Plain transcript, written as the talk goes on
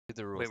Read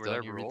the rules. Wait, were Don't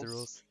there you read the rules?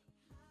 rules?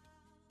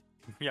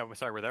 Yeah,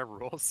 sorry, were there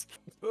rules?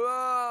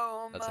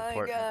 Oh That's my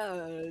important.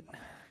 god.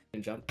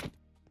 And jump.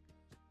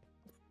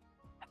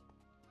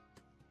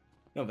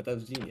 No, but that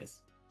was genius.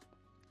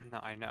 No,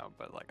 I know,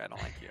 but like I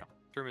don't like you.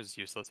 This room is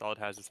useless. All it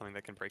has is something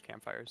that can break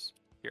campfires.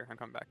 Here, I'm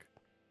coming back.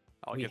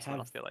 I'll We give someone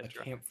have else the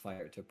a elytra.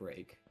 campfire to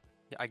break.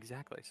 Yeah,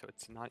 exactly. So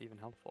it's not even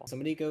helpful.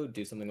 Somebody go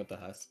do something with the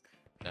husk.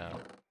 No.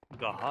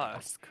 The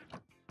husk.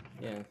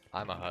 Yeah.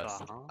 I'm a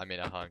husk. Uh-huh. I mean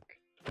a hunk.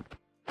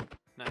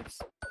 Nice.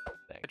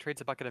 Thing. It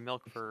trades a bucket of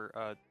milk for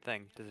a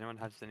thing.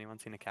 Has anyone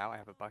seen a cow? I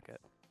have a bucket.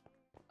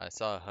 I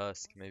saw a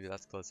husk. Maybe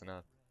that's close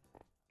enough.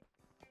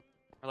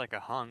 Or like a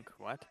hunk.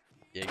 What?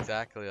 Yeah,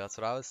 exactly. That's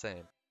what I was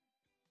saying.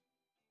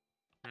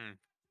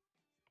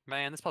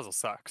 Man, this puzzle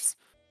sucks.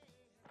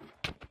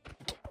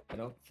 I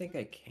don't think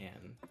I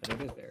can. I think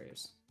there's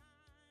barriers.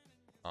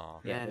 Aw.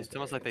 Yeah, Man, there's it's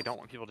almost like they barriers. don't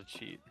want people to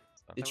cheat.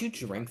 Did you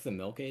drink the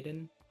milk,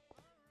 Aiden?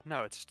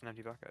 No, it's just an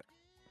empty bucket.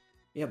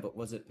 Yeah, but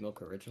was it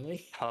milk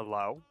originally?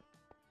 Hello?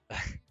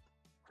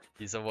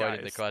 He's avoiding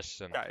the Guys.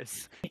 question.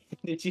 Guys.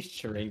 Did you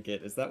drink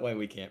it? Is that why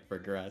we can't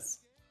progress?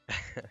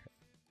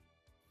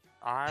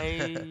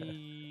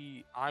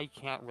 I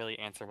can't really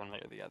answer one way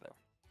or the other.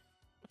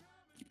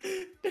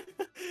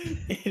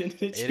 Aiden,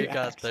 did you Aiden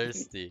got actually-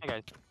 thirsty.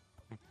 Hey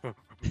guys.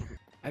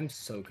 I'm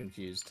so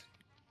confused.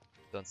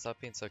 Don't stop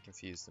being so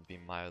confused and be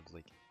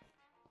mildly.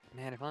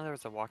 Man, if only there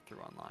was a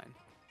walkthrough online.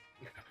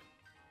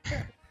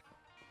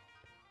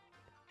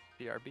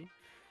 BRB.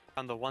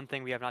 On the one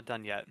thing we have not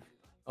done yet.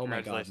 Oh my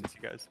god. Congratulations,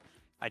 you guys.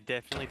 I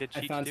definitely did I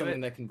cheat found to do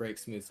something it. that can break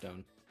smooth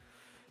stone.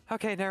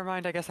 Okay, never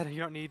mind. I guess you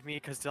don't need me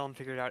because Dylan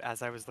figured it out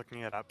as I was looking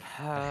it up.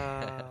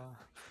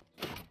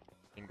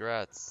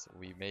 Congrats,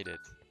 we made it.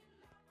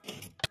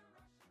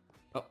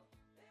 Oh.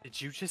 Did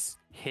you just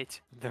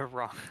hit the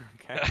wrong?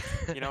 Okay.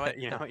 You know what?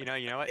 You know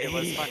what? It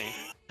was funny.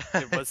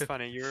 It was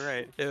funny. You were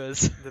right. It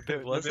was. The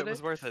bit was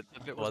worth it. The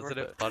bit was Wasn't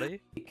worth it funny?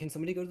 Can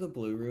somebody go to the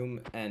blue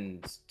room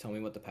and tell me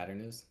what the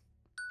pattern is?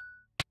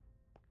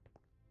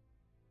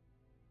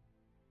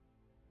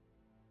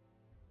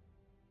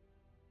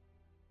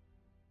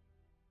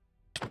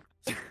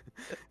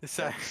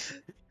 Sorry.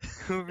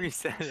 Who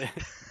reset it?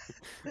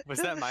 Was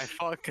that my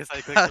fault? Because I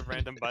clicked a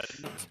random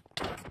button.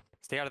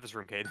 Stay out of this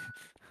room, Cade.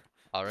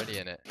 Already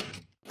in it.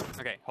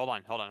 Okay, hold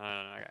on. No,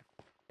 okay.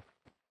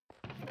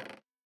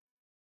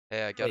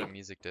 Hey, I got a Wait.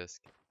 music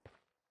disc.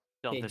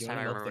 Dylan, Hey, this do you time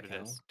I wanna milk remember what the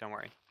it is. cow? Don't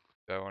worry.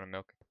 Do I want to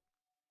milk?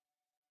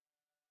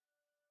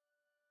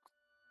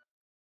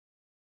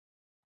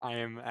 I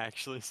am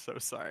actually so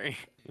sorry.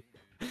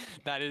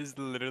 That is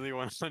literally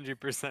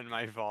 100%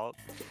 my fault.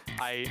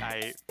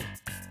 I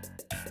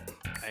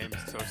am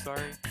so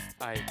sorry.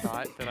 I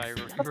thought that I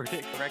remembered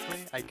it correctly.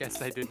 I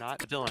guess I did not.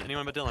 Dylan,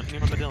 anyone but Dylan,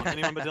 anyone but Dylan,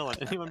 anyone but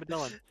Dylan, anyone but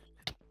Dylan.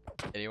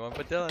 Anyone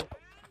but Dylan.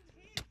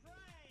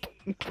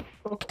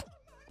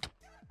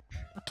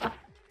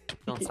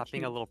 Dylan, stop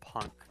being a little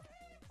punk.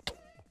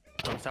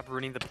 Dylan, stop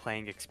ruining the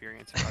playing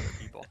experience for other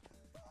people.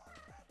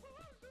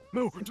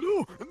 No.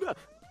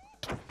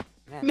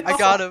 Man, I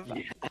got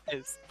him.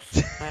 Yes.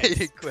 He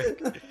did quick.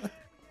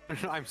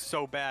 I'm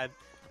so bad.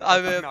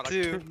 I'm I'm him not a-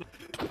 too.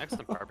 I have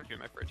some barbecue in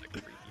my fridge. I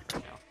can reheat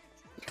right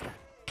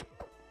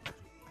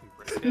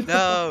now.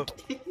 No.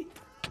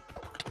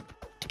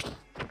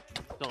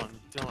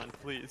 Dylan,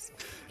 please.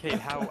 Kate,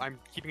 how I'm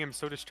keeping him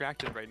so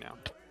distracted right now.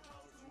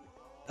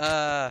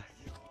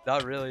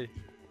 Not really.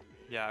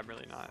 Yeah, I'm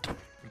really not.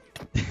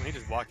 He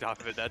just walked off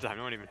of it that time.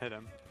 No one even hit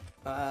him.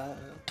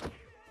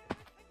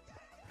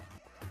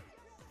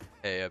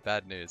 Hey,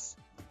 bad news.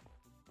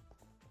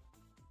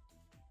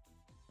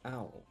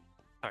 Ow.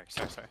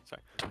 Sorry.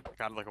 I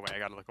gotta look away.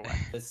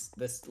 This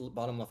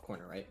bottom left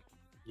corner, right?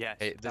 Yes.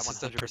 Hey, that this is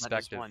the 100%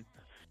 perspective. One.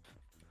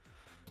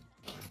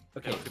 Okay,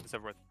 Okay, let's get this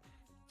over with.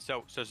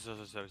 So.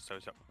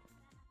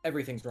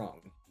 everything's wrong.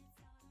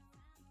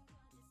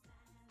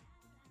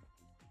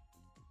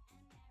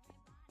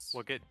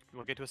 We'll get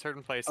to a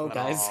certain place. Oh, and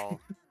then guys.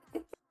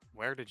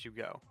 Where did you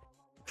go?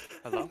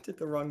 I Hello? did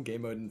the wrong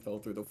game mode and fell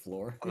through the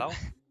floor. Hello?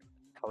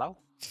 Hello?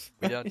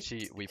 We don't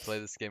cheat. We play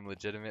this game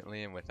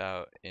legitimately and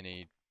without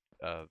any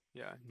Yeah.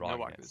 Wrongness. No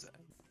Waku's.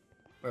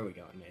 Where are we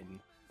going, Maiden?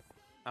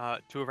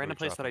 To a random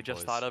place that I dropping, just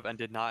boys? thought of and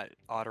did not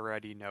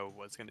already know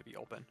was going to be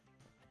open.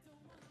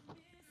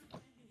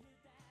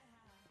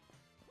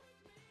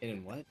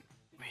 In what?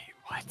 Wait,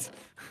 what?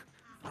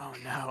 Oh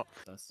no.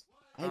 Us.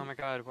 Oh my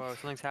god, whoa,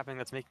 something's happening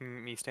that's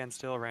making me stand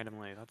still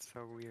randomly. That's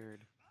so weird.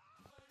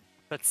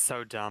 That's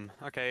so dumb.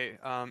 Okay,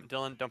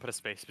 Dylan, don't put a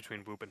space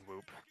between whoop and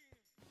whoop.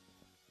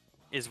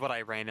 Is what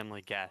I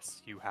randomly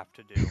guess you have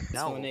to do. This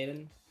No, one,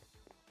 Aiden?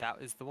 that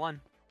is the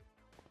one.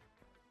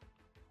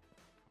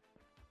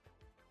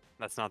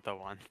 That's not the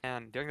one.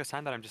 And during this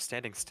time that I'm just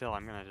standing still,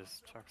 I'm gonna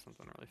just check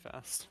something really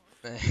fast.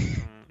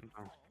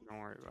 Don't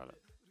worry about it.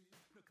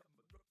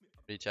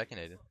 What are you checking,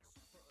 Aiden?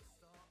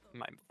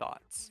 My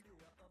thoughts.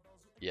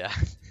 Yeah.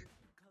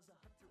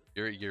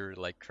 You're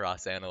like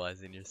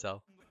cross-analyzing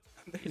yourself.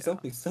 There's Yeah.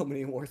 only so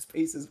many more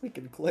spaces we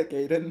can click,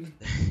 Aiden.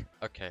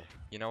 Okay,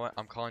 you know what?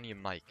 I'm calling you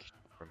Mike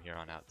from here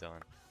on out,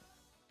 Dylan.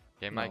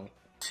 Okay, Mike?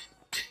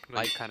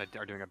 Well, you kind of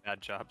are doing a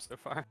bad job so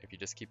far. If you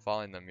just keep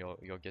following them, you'll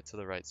get to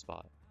the right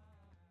spot.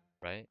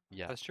 Right?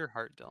 Yeah. That's your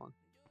heart, Dylan.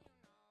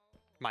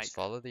 Mike, Just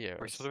follow the we're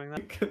arrows. still doing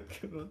that?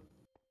 Come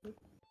on.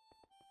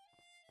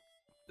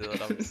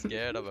 Dylan, I'm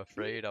scared, I'm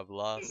afraid, I'm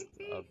lost,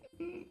 I'm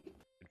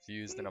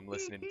confused, and I'm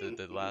listening to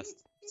the last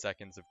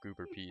seconds of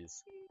Goober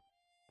Peas.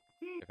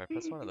 If I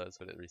press one of those,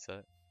 would it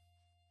reset?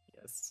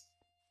 Yes.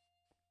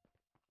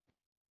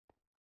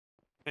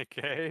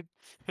 Okay.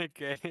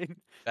 Okay.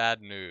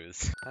 Bad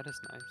news. That is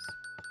nice.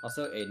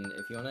 Also, Aiden,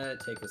 if you want to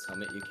take this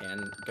helmet, you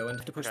can. Go in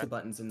to push Okay. the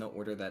buttons in the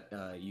order that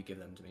you give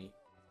them to me.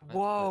 What?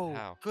 Whoa!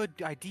 How? Good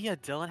idea,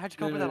 Dylan. How'd you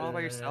come up with that all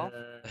by yourself?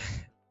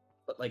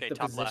 But like Okay, the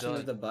top left. position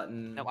of the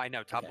button. No, I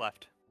know. Top Okay.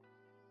 left.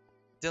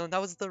 Dylan, that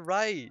was the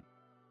right!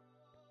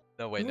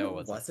 No, wait, no,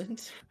 it it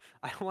wasn't.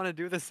 I don't want to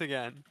do this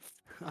again.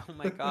 Oh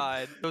my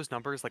god. Those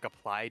numbers like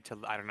applied to,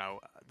 I don't know,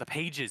 the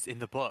pages in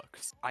the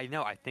books. I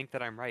know, I think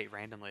that I'm right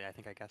randomly. I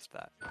think I guessed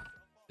that.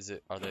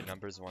 Are they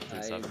numbers 1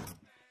 through 7?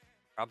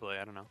 Probably,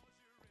 I don't know.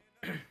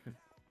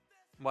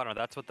 Well, no,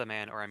 that's what the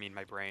man, or I mean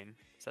my brain,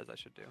 says I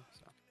should do.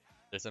 So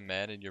There's a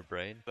man in your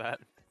brain? that.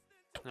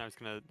 And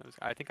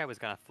I think I was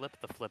gonna flip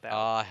the flip out.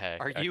 Ah, heck.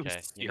 Are you okay.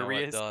 You know what,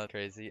 serious? Dylan?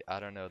 Crazy. I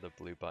don't know the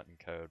blue button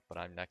code, but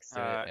I'm next to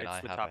it, and It's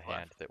I the have a top hand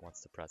left. that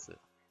wants to press it.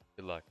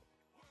 Good luck.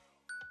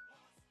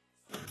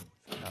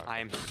 Oh, I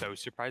am so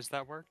surprised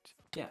that worked.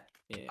 Yeah.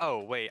 Yeah. Oh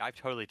wait, I've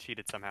totally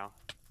cheated somehow.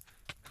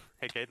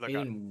 Hey Kate, look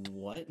out. Aiden,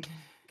 what?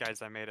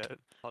 Guys, I made it.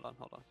 Hold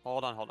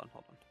on.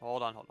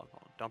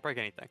 Don't break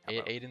anything.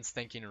 Aiden's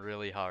thinking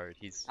really hard.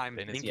 He's I'm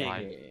in his thinking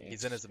mind.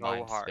 He's in his so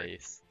mind hard.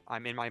 space.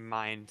 I'm in my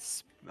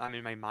mindscape.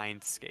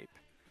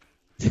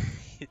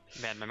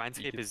 Man, my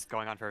mindscape is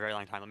going on for a very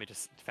long time. Let me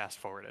just fast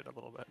forward it a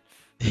little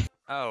bit.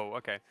 Oh,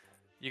 okay.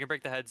 You can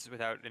break the heads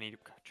without any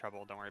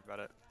trouble. Don't worry about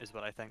it. Is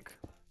what I think.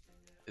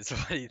 Is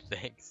what he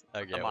thinks.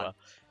 Okay, Come on. well,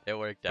 it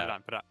worked Put it out.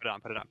 on. Put it on.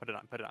 Put it on. Put it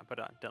on. Put it on. Put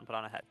it on. Dylan, put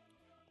on a head.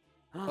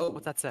 Oh,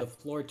 What's that say? The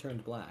floor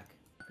turned black.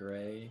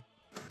 Gray.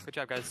 Good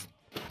job, guys.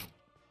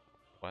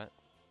 What?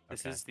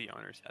 This Okay. is the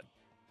owner's head.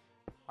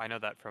 I know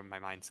that from my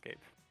mindscape.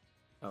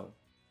 Oh.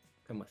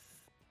 Come with.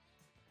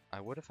 I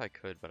would if I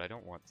could, but I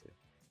don't want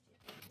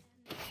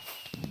to.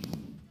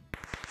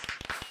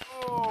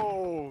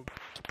 Oh!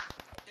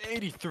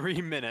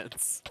 83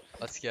 minutes.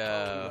 Let's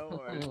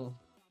go. Oh.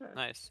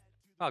 Nice.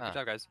 Oh, good Huh.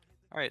 job, guys.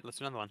 All right, let's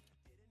do another one.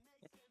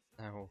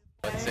 Oh.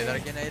 What? Say that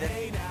again,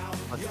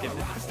 Aiden? Let's give it.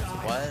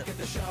 What? Can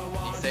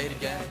you say it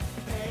again?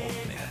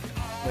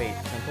 Wait,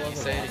 Temple Can of you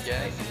the say it Lost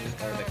again?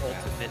 Knights are the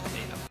crap. Ultimate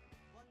Data.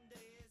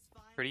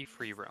 Pretty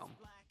free roam.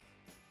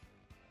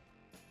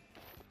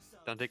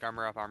 Don't take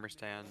armor off armor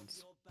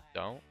stands.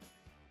 Don't?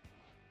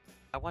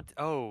 I want.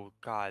 Oh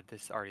god,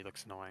 this already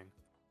looks annoying.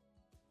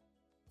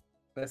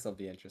 This'll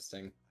be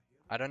interesting.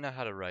 I don't know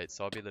how to write,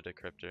 so I'll be the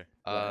decryptor.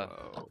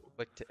 Whoa.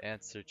 Click to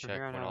answer check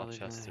here on when out, all leave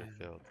chests it are in.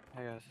 filled.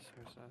 Hey guys,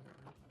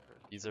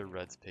 These are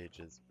Red's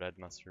pages. Red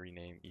must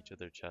rename each of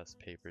their chest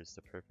papers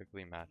to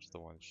perfectly match the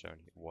ones shown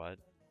here. What?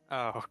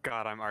 Oh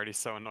god, I'm already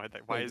so annoyed.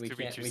 That why Wait, did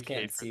we choose we Cade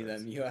can't for see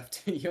this? them. You have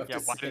to. You have Yeah,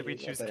 to. why did we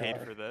say choose what they Cade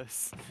are. for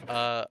this?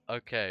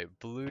 Okay.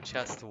 Blue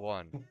chest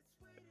 1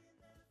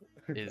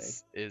 Okay.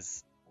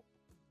 is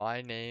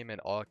my name in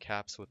all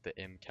caps with the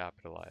M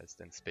capitalized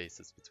and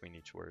spaces between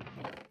each word.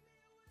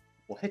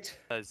 What?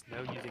 Says no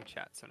using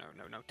chat, so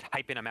no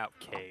typing them out,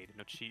 Cade.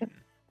 No cheating.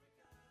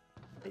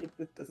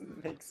 That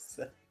doesn't make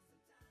sense.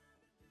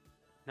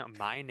 No,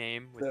 my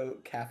name with. So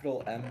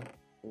capital M,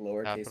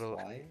 lowercase Capital-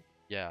 y.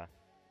 Yeah.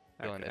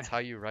 Dylan, Okay. it's how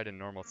you write a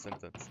normal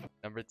sentence.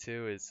 Number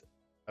 2 is,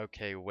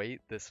 okay,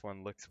 wait, this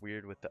one looks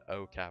weird with the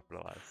O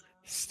capitalized.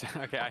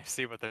 Okay, I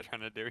see what they're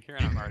trying to do here,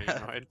 and I'm already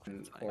annoyed.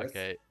 It's fine. Fourth?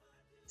 Okay,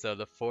 so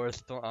the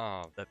fourth one,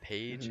 oh, the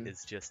page Mhm.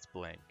 is just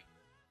blank.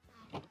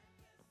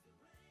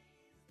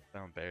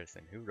 So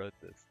embarrassing. Who wrote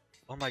this?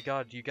 Oh my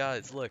god, you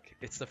guys, look,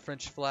 it's the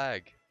French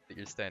flag that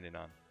you're standing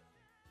on.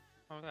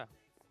 Oh yeah.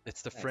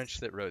 It's the Nice. French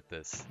that wrote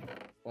this.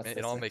 What's It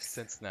the all makes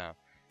sixth? sense now.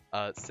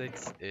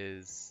 6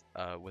 is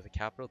with a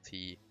capital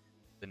T,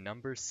 the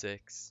number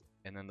 6,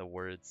 and then the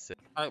word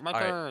 6. Alright, my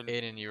Alright, turn.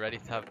 Aiden, you ready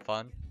to have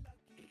fun?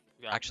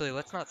 Yeah. Actually,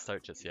 let's not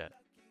start just yet.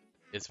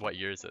 Is what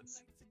yours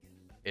is.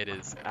 It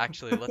is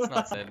actually, let's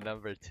not say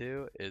number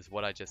 2 is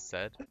what I just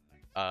said.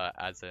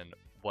 As in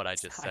what I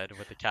just said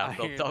with the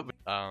capital I-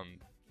 W.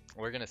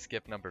 We're gonna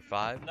skip number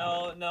 5.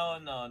 No. Fine,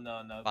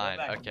 Go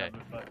back okay. To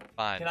number five.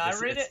 Fine. Can I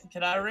read it's- it?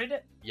 Can I read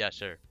it? Yeah,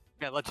 sure.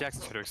 Yeah, let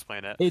Jackson try to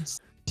explain it. It's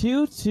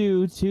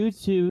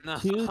 222222.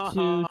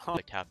 No.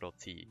 The capital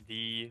T.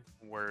 The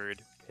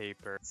word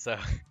paper. So,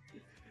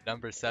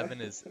 number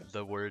 7 is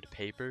the word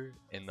paper,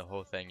 and the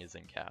whole thing is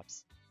in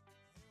caps.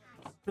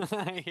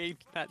 I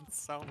hate that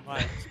so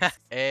much.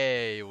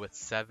 A with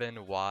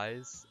 7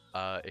 Y's,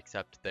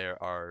 except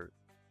there are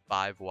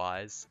 5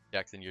 Y's.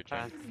 Jackson, your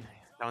turn.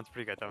 That one's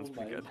pretty good. That one's Oh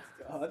pretty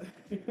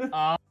my good.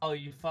 God. Oh,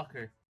 you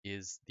fucker.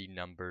 Is the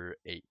number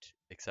 8,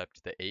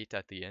 except the 8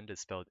 at the end is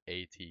spelled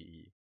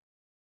A-T-E.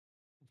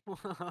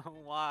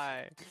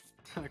 Why?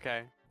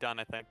 Okay, done.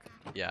 I think.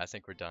 Yeah, I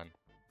think we're done.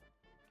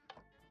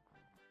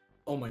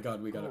 Oh my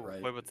god, we got it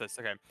right. Wait, what's this?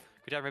 Okay.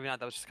 Good job. Maybe not.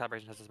 That was just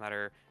calibration. Doesn't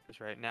matter. It was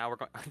right. Now we're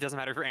going. It doesn't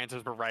matter if your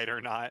answers were right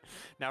or not.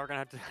 Now we're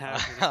gonna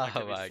have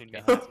Oh my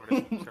Oh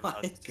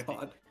my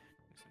god.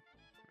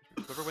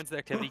 Whoever wins the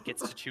activity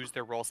gets to choose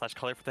their role /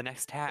 color for the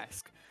next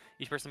task.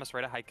 Each person must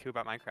write a haiku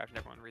about Minecraft and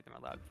everyone read them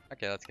out loud.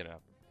 Okay, let's get it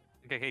up.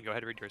 Okay, go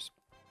ahead, read yours.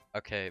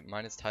 Okay,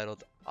 mine is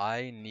titled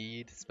I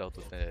Need, spelled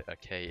with a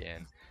K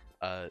in,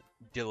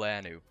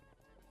 Dilanu.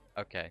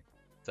 Okay,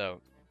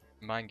 so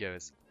mine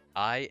goes,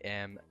 I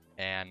am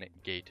an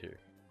gator.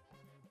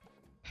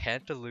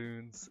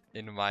 Pantaloons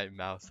in my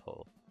mouse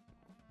hole.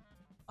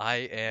 I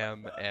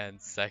am an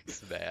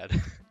sex man.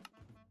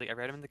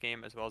 Every item in the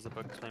game, as well as the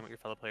book, explain what your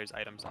fellow players'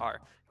 items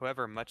are.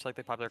 However, much like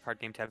the popular card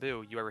game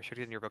Taboo, you are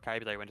restricted in your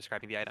vocabulary when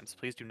describing the items.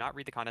 Please do not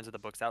read the contents of the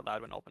books out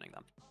loud when opening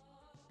them.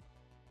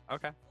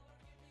 Okay.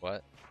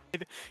 What?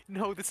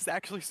 No, this is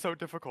actually so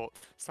difficult.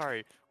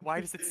 Sorry.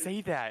 Why does it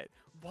say that?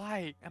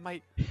 Why am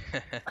I...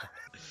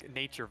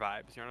 Nature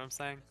vibes, you know what I'm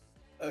saying?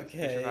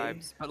 Okay. Nature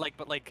vibes.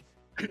 But like,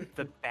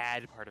 the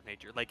bad part of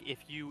nature. Like, if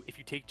you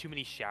take too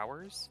many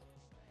showers,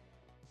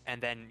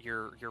 and then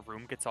your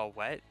room gets all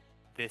wet,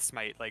 this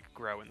might like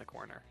grow in the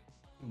corner.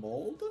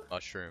 Mold?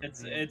 Mushroom.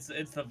 It's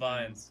the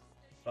vines.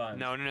 Vines.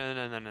 No.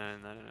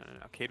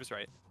 Cade was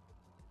right.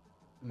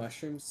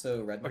 Mushrooms,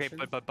 so red Okay,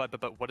 mushroom?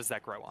 but what does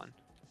that grow on?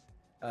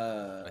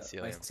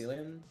 Mycelium.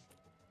 Mycelium?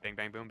 Bang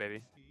bang boom,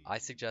 baby. I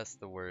suggest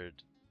the word,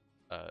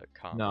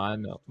 com. No, I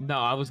know. No,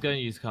 I was gonna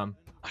use cum.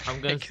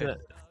 I'm gonna say,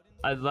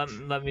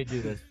 let me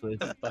do this, please.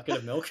 Bucket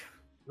of milk?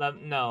 Let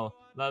me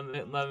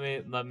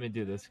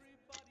do this.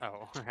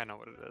 Oh, I know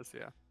what it is.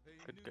 Yeah.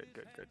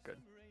 Good.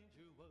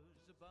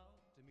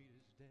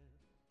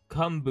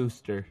 Cum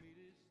booster.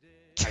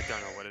 I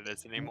don't know what it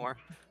is anymore.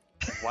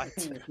 What?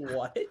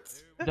 What?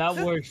 That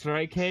works,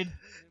 right, Cade?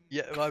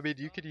 Yeah, well, I mean,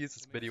 you can use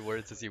as many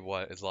words as you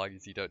want as long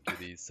as you don't do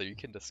these, so you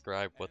can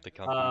describe what the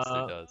cum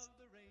booster does.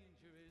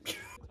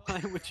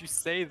 Why would you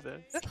say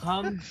this?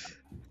 Cum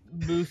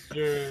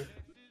booster.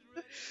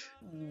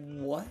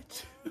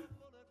 What?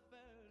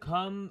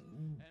 Cum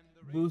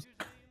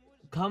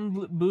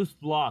boost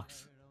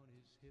blocks.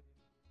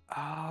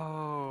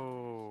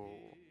 Oh.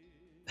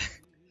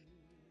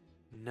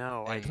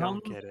 No, I Cum-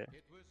 don't get it.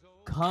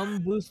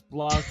 Cum boost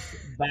blocks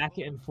back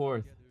and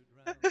forth.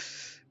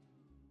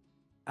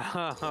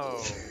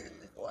 Oh.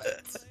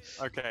 What?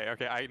 Okay.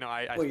 I know.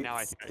 Wait, now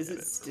I think I is get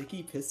it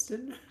sticky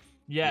piston?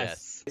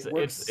 Yes, It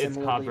works it's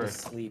similarly copper. to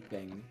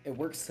sleeping. It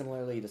works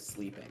similarly to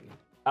sleeping.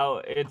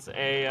 Oh, it's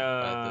a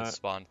The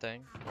spawn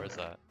thing? Where's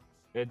that?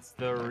 it's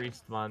the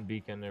respawn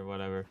beacon or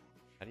whatever.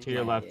 How do you To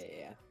your do left.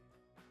 Yeah.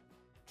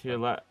 To your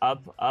left,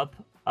 up,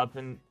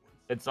 and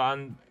it's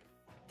on,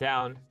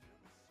 down.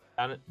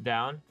 There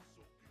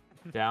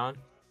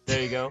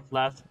you go.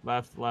 Left.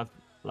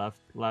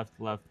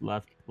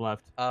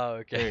 Oh,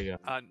 okay. There you go.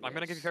 I'm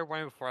gonna give you fair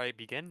warning before I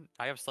begin.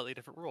 I have slightly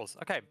different rules.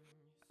 Okay.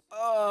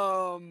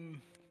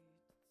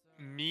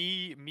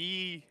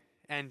 Me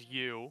and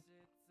you.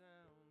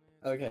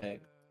 Okay.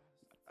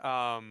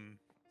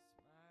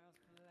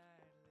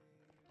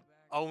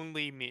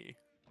 Only me.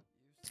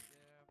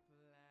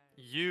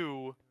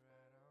 You.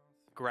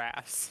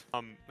 Grass.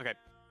 Okay.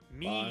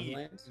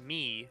 Bondland?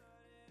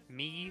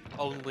 Me.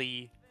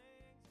 Only.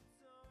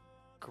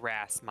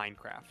 Grass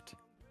Minecraft.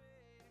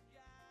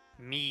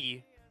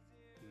 Me.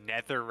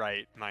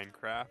 Netherite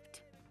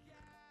Minecraft.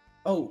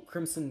 Oh,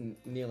 Crimson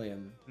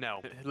Nelium.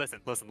 No, listen,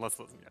 yes,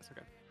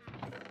 okay.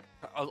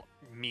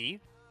 Me,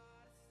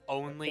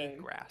 only Okay.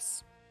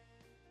 grass.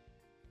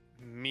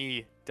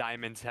 Me,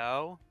 diamond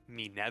toe.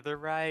 Me,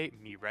 netherite.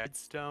 Me,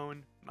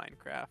 redstone.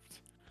 Minecraft.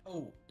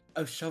 Oh,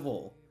 a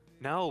shovel.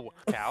 No,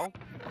 cow.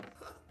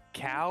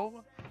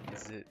 Cow.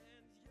 Is it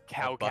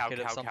Cow. bucket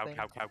of something?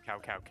 No.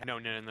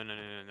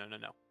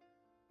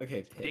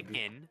 Okay, pig.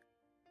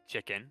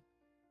 Chicken.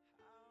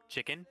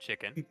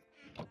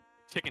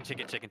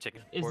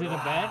 Is it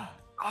a bed?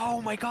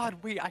 Oh my god,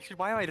 wait, actually,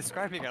 why am I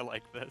describing it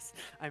like this?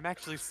 I'm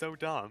actually so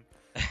dumb.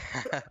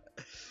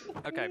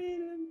 Okay.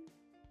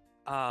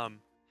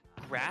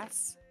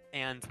 Grass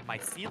and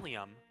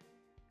mycelium.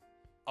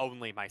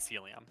 Only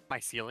mycelium.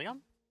 Mycelium?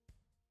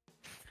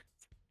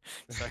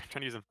 Sorry, I'm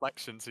trying to use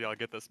inflection so y'all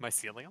get this.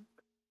 Mycelium?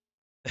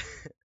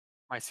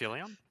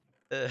 Mycelium?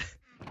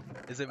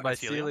 Is it Mycelium?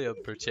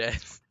 mycelium,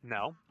 perchance?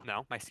 No.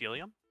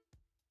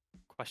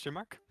 Question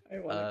mark? I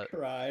wanna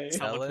cry.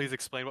 Someone Ellen? please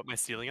explain what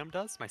mycelium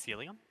does.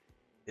 Mycelium?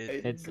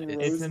 It's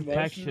grows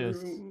infectious.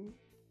 mushroom.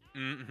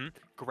 Mm-hmm.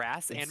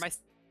 Grass and It's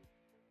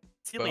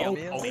mycelium. bone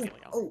meal? Only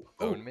mycelium.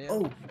 Bone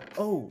meal?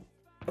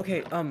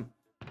 Okay,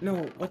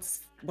 no,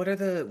 what are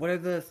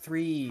the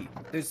three,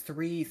 there's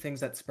three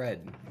things that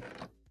spread.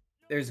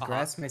 There's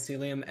grass,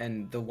 mycelium,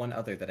 and the one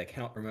other that I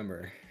cannot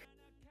remember.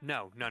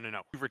 No.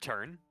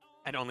 Return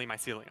and only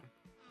mycelium.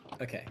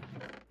 Okay.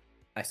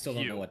 I still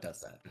don't know You. what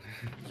does that.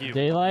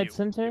 Daylight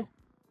Center?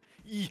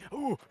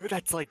 Oh,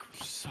 that's like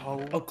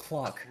so Oh,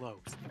 clock. close.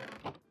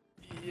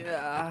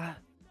 Yeah.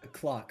 A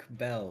clock,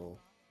 bell.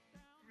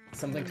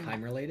 Something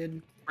time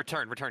related?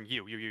 Return.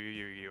 You.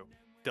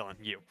 Dylan,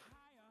 you.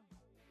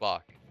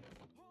 Block.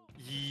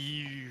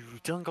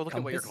 Dylan, go look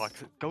at what your clock.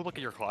 Compass? Go look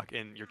at your clock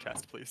in your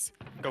chest, please.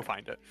 Go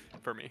find it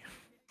for me.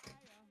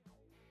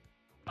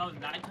 Oh,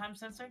 nighttime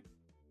sensor?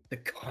 The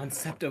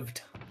concept of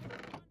time.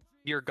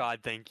 Dear God,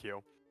 thank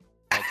you.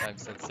 Nighttime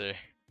sensor.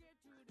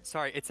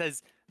 Sorry, it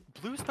says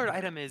Blue's third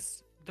item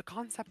is the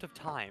concept of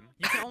time.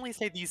 You can only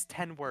say these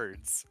 10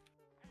 words.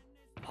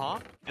 Huh?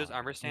 Those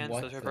armor stands,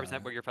 What those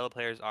represent the- where your fellow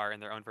players are in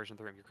their own version of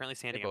the room. You're currently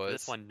standing up for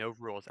this boys. one, no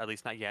rules. At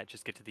least not yet,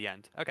 just get to the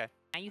end. Okay.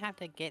 Now you have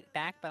to get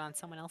back, but on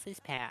someone else's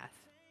path.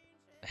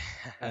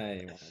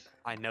 I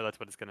I know that's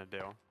what it's gonna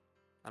do.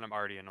 And I'm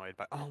already annoyed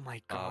by— oh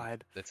my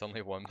god. It's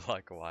only 1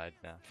 block wide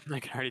now. I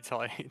can already tell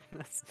I hate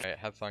this. Alright,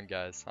 have fun,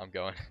 guys. I'm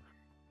going.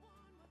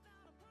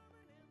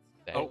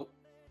 Dang. Oh.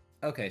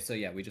 Okay, so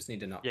yeah, we just need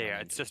to not. Yeah, run yeah,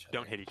 into it's just each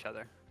don't other. hit each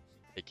other.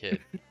 Hey, kid.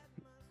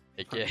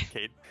 Hey, kid.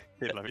 Cade,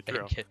 let me Hey,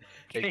 through. kid.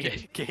 Hey,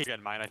 kid. Cade,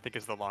 again, mine I think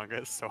is the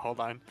longest, so hold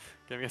on.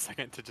 Give me a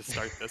second to just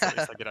start this, at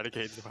least I get out of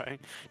Cade's way.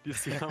 Do you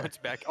see how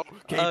much back— oh,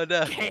 Cade, Oh,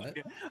 no.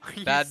 Cade, are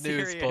you Bad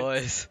news, serious?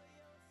 boys.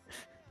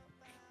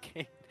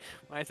 Cade,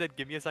 when I said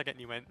give me a second,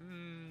 you went,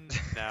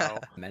 no.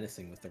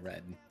 Menacing with the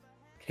red.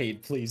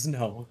 Cade, please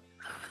no.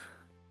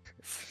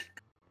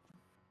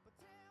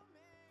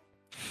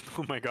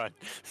 Oh my god,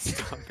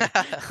 stop.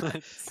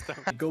 Stop.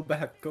 Go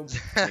back, go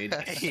back. Cade,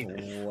 I Cade,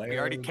 swear We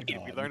already— to Cade,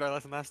 we God. learned our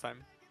lesson last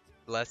time.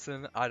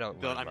 Lesson? I don't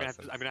Dylan, learn I'm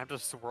lessons. gonna have to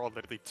swirl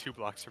literally 2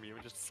 blocks from you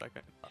in just a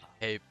second.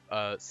 Hey,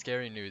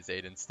 scary news,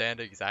 Aiden. Stand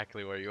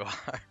exactly where you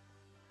are.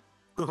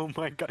 Oh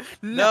my god,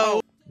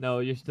 No! No,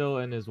 you're still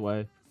in his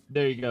way.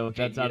 There you go.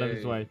 That's out of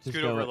his yeah, way. Just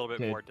Scoot go over a it, little bit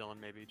kid. more, Dylan,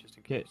 maybe, just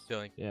in Kid. case.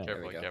 Dylan, Yeah. There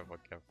careful, we go. careful,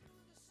 careful.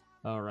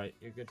 All right,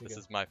 you're good to This go.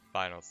 is my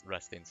final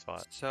resting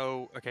spot.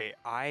 So, okay,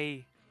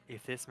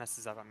 if this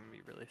messes up, I'm gonna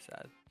be really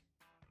sad.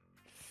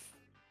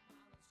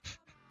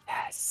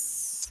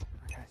 Yes.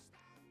 Okay.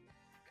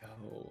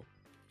 Go.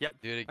 Do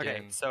it again.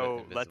 Okay, but so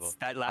invisible.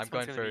 that last I'm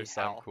going one's gonna first.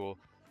 be I'm hell. cool.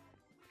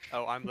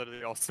 Oh, I'm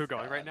literally also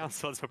going right now,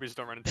 so let's hope we just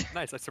don't run into—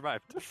 nice, I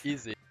survived.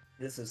 Easy.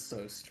 This is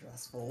so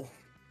stressful.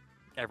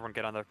 Everyone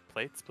get on their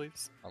plates,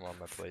 please. I'm on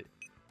my plate.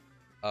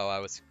 Oh, I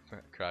was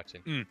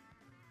crouching. Mm.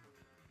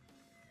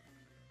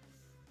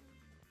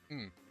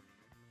 Mm.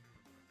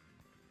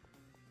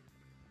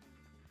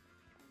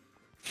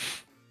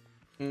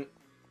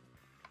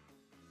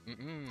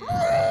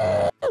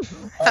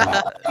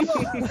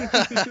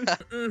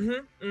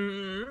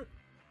 Mm-mm.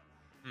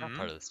 Not Mhm.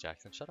 part of this,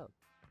 Jackson. Shut up.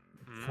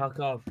 Mhm. Fuck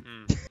off.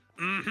 Mhm.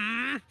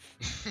 Mm-mm.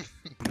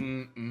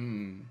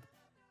 Mhm.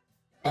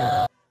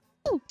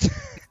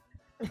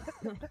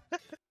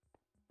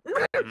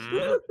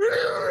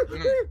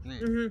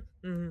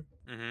 Mm,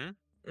 Mhm.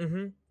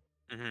 Mhm.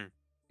 Mhm.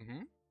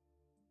 mhm.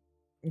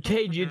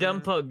 Cade, you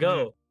dumb fuck,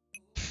 go.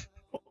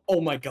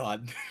 Oh my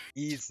god.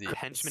 Easy.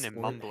 Henchman and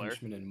Sport Mumbler.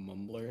 Henchman and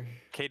Mumbler.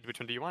 Cade, which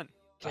one do you want?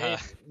 Cade,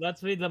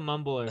 let's be the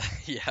mumbler.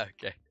 Yeah.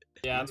 Okay.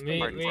 Yeah, Let's me,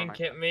 Martin me, and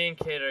Forman. me and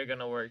Cade are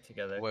gonna work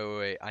together.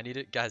 Wait. I need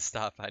it. Guys,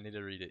 stop. I need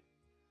to read it.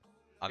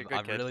 I'm You're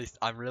good, kid.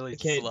 I'm really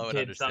Cade, slow at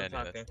Cade, stop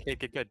understanding this. talking. Cade,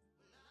 get good.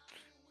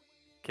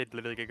 Cade,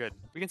 literally get good.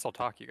 We can still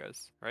talk, you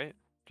guys, right?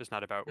 Just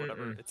not about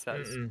whatever Mm-mm, it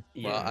says. mm-mm.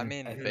 Well, I Yeah,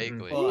 mean, think-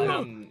 vaguely. Well, I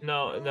No, mean,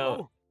 no,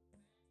 no.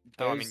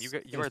 Oh, I mean, you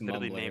there's- you are there's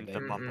literally Mumbler named the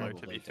that Mumbler, to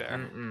probably be fair.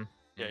 don't. Mm-mm,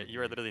 Yeah,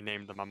 you are literally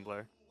named the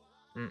Mumbler.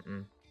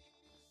 mm-mm.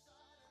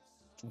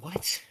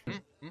 What?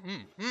 Mm-mm,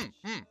 mm, mm,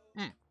 mm,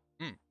 mm,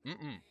 mm,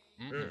 mm,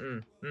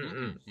 Mm-mm,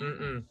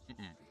 mm-mm,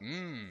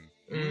 mm,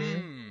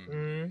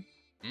 mm-mm,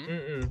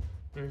 mm-mm,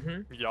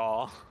 mm-hmm.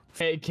 Y'all.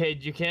 Hey,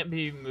 Cade, you can't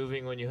be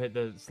moving when you hit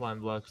the slime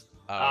blocks.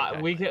 Oh,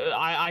 okay.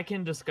 I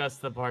can discuss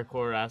the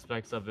parkour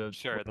aspects of it.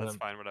 Sure, with that's him.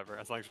 fine, whatever.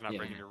 As long as you're not Yeah.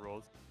 breaking your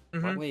rules.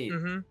 Mhm, Wait.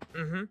 mhm,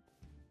 mhm.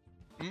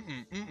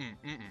 Mm-mm, mm-mm,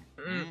 mm-mm,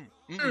 Mm.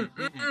 mm-mm, mm-mm,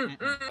 mm-mm,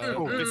 mm-mm.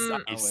 Oh, this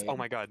Mm. ice. wait. Oh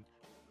my god.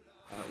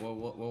 We'll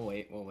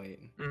wait. We'll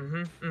wait.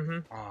 Mhm,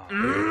 mhm.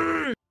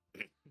 Ah,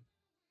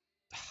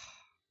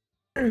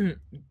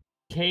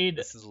 Cade,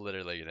 this is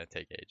literally gonna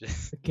take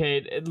ages.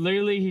 Cade,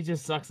 literally he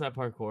just sucks at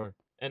parkour,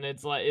 and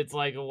it's like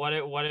what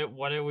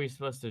are we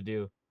supposed to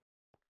do?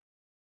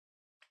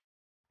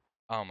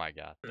 Oh my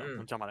god.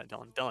 Dylan, jump on it,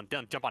 Dylan.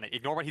 Dylan, jump on it.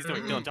 Ignore what he's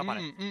doing. Dylan, jump on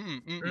it.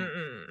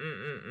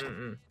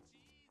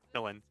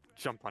 Dylan,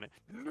 jump on it.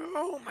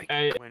 No, my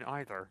Hey. win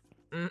either.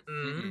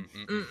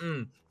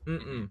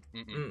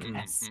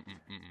 Yes.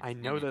 I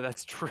know that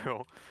that's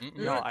true.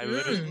 No, I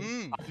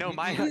literally. I know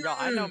my. Y'all,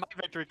 I know my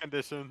victory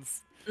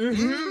conditions.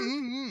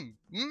 Dylan,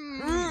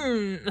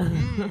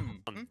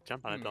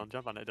 jump on it, Dylan.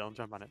 Jump on it, Dylan.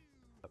 Jump on it.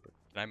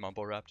 Can I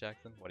mumble rap,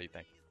 Jackson? What do you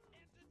think?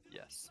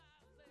 Yes.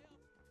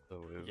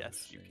 Oh,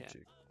 Yes, you can.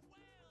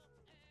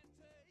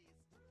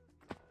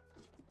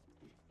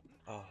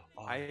 Oh,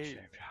 I-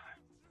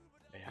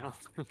 Yeah. I don't,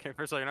 okay,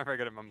 first of all, you're not very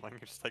good at mumbling. You're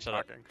just like Shut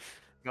up. talking.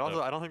 But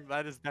also, I don't think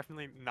that is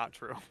definitely not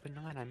true. But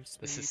no, I'm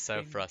This is so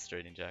sleeping.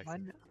 frustrating,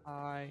 Jackson. One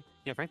eye.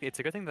 Yeah, frankly, it's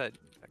a good thing that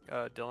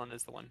Dylan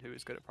is the one who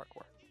is good at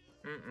parkour.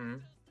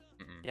 Mm-mm.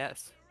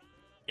 Yes.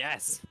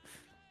 Yes.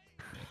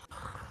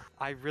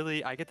 I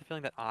get the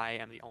feeling that I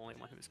am the only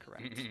one who is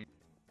correct.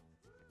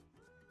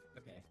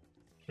 Okay.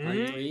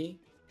 Mhm. 3,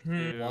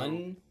 Mhm.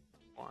 1.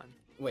 One.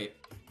 Wait.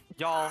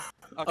 Y'all.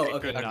 Oh, Okay,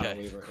 okay. good. no, Okay.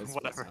 we were- it's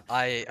Whatever.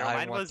 fine. I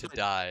mine want was to the-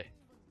 die.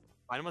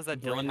 Mine was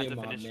that Brand Dylan had new to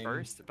mob finish name.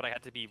 first, but I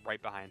had to be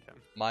right behind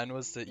him. Mine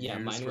was that Yeah,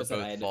 yours mine were was that I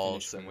both had to finish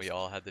false and we first.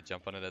 all had to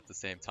jump on it at the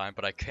same time,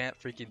 but I can't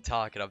freaking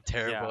talk and I'm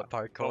terrible Yeah. at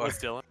parkour. What was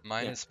Dylan?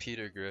 Mine Yeah. is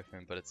Peter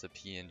Griffin, but it's a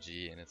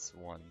PNG and it's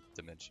one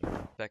dimension.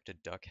 Expect a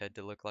duck head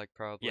to look like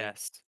probably.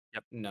 Yes.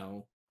 Yep.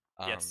 No.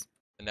 Yes.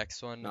 The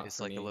next one Not is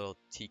for like a me. little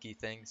tiki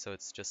thing, so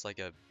it's just like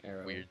a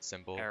Arrow. weird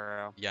symbol.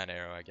 Arrow. Yeah, an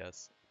arrow, I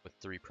guess, with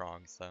 3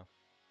 prongs though.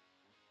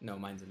 No,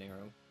 mine's an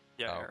arrow.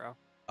 Yeah, Oh. arrow.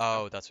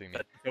 Oh, that's what you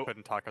mean. But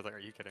couldn't talk. I was like, are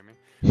you kidding me?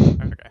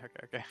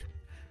 Okay.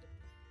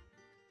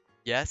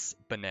 Yes,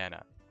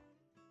 banana.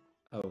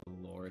 Oh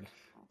lord.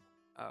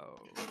 Oh.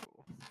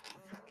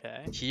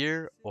 Okay.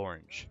 Here,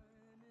 orange.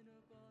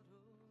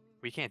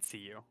 We can't see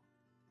you.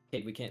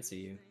 Hey, we can't see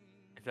you.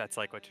 If that's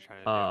like what you're trying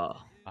to do.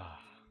 Ah.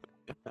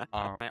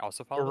 Can I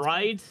also follow this guy?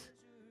 right.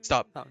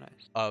 Stop. Oh,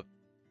 nice.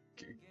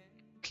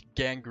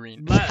 Gangrene.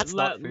 Le- That's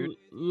le- not food.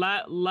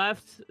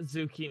 left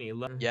zucchini. I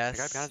gotta be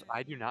Yes. honest,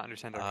 I do not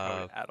understand their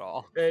code at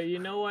all. You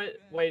know what?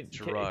 Wait,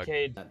 Drug.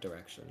 Cade. That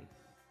direction.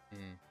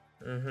 Mm.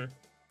 Mm-hmm.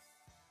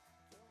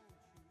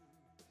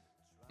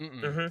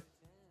 Mm-mm.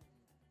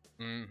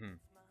 Mm-hmm.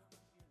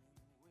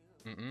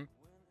 Mm-hmm. Mm-mm.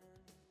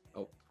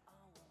 Oh.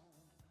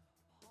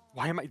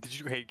 Why am I? Did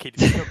you? Hey, Kate,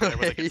 did you know that I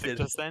was like a He six did.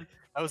 just then?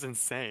 That was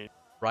insane.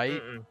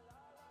 Right?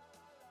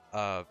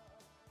 Mm-mm.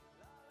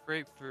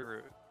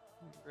 Grapefruit.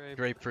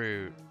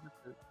 Grapefruit.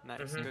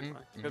 Nice. Mhm. Good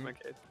one. Mhm. Good one,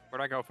 Kate.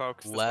 Where'd I go,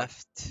 folks? This way.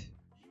 Left.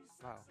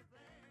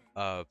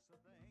 Wow.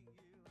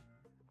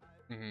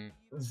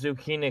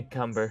 Zucchini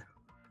cumber.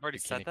 I've already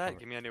Zucchini said that. cover.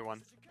 Give me a new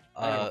one.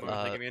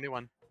 Uh, Give me a new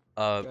one.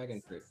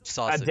 Dragon fruit.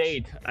 sausage. A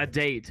date. A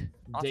date.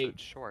 Sausage, Date.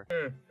 sure.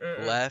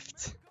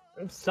 Left.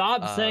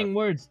 Stop Uh, saying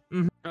words.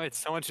 Mhm. No, it's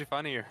so much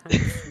funnier.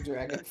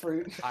 Dragon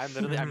fruit. I'm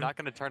literally. I'm not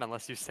gonna turn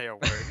unless you say a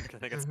word. 'Cause I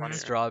think it's Mhm. funnier.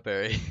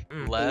 Strawberry.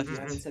 Mm. Left. You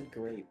haven't said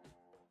grape.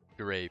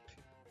 Grape.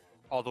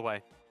 All the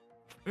way.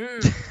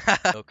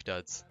 Milk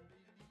duds.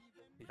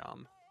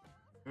 Yum.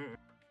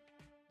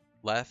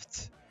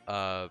 Left.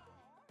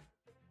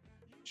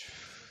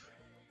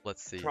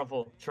 Let's see.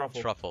 Truffle.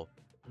 Truffle.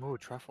 Ooh,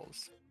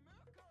 truffles.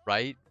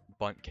 Right.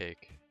 Bunt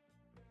cake.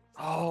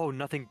 Oh,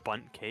 nothing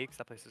bunt cakes.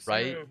 That place is so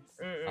Right?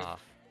 Mm-mm. Ah.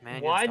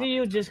 Man, Why you're do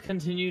you just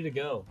continue to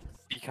go?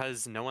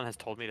 Because no one has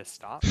told me to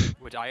stop.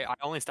 Which I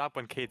only stop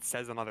when Kate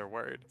says another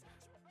word.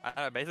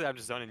 Basically, I'm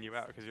just zoning you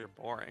out because you're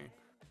boring.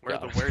 Yeah.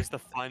 Where's the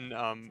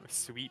fun,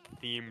 sweet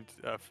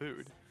themed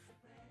food?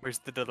 Where's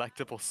the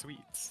delectable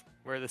sweets?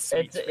 Where are the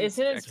sweet?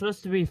 Isn't it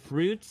supposed to be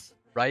fruits?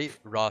 Right.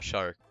 Raw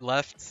shark.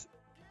 Left.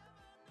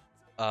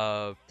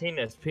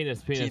 Penis.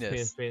 Penis.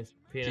 Penis.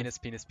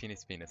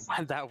 Penis.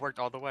 That worked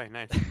all the way.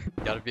 Nice.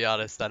 Gotta be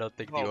honest, I don't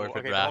think the Whoa, orphan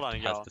okay, raft hold on,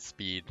 has y'all. the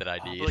speed that I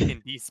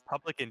Public, need.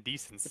 public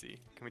indecency.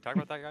 Can we talk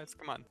about that, guys?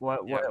 Come on.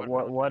 What Yeah,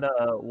 what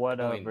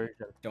Join. version?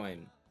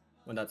 Join.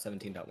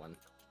 1.17.1.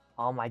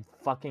 Oh my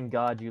fucking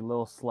god, you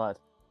little slut.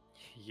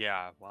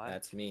 Yeah. What?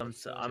 That's me.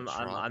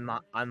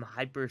 I'm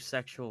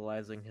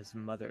hypersexualizing his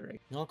mother.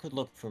 Y'all could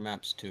look for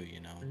maps too, you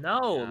know.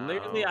 No,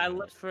 literally I No.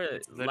 looked for it.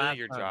 It's literally last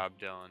your time. job,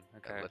 Dylan.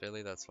 Okay.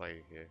 Literally, that's why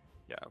you're here.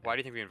 Yeah. Why do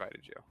you think we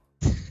invited you?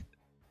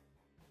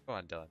 Come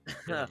on, Dylan.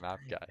 You're the map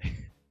guy.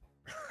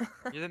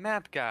 You're the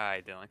map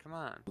guy, Dylan. Come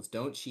on.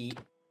 Don't cheat.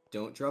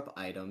 Don't drop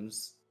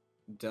items.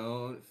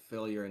 Don't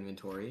fill your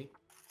inventory.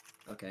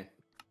 Okay.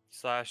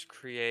 /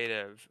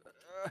 creative.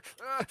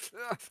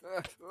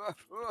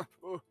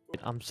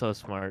 I'm so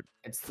smart.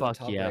 It's the Fuck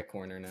top yeah. right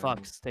corner now.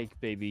 Fuck steak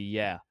baby,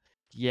 yeah.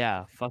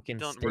 Yeah, fucking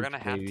Dylan, steak we're gonna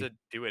have baby. to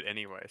do it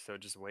anyway, so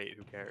just wait.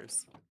 Who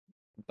cares?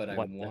 But I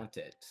What the- want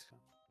it.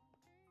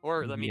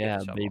 Or let me yeah, get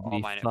the shovel. baby, I'll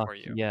mine fuck it for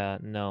you. yeah,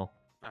 no.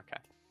 Okay.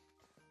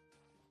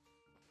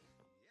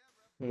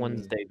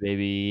 Wednesday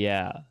baby,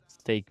 yeah.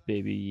 Steak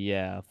baby,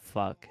 yeah.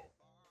 Fuck.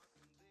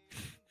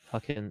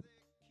 Fucking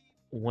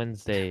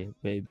Wednesday,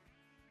 babe.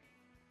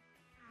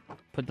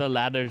 Put the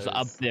ladders up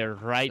There's- there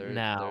right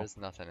now. There's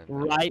nothing in there.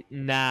 Right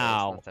There's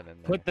now. nothing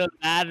in there. Put the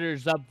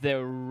ladders up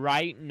there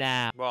right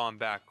now. Well, I'm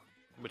back.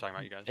 We're talking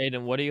about you guys.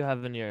 Aiden, what do you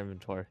have in your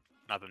inventory?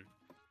 Nothing.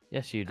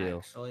 Yes, you do.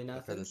 Actually, for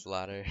nothing. this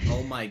ladder.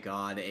 Oh my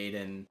god,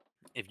 Aiden.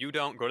 If you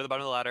don't go to the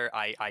bottom of the ladder,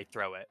 I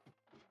throw it.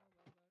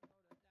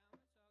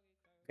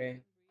 Okay.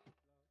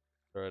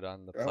 Throw it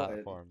on the Throw it.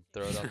 platform.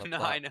 Throw it on the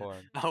No, I know. platform.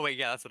 Oh wait,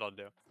 yeah, that's what I'll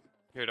do.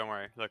 Here, don't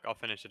worry. Look, I'll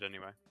finish it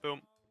anyway.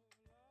 Boom.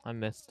 I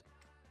missed.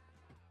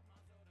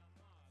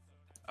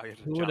 Oh, you have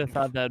to Who would have jump.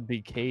 thought that'd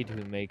be Cade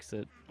who makes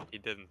it? He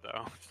didn't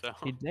though. So.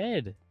 He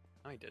did.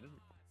 No, he didn't.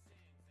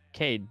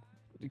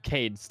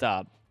 Cade,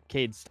 stop.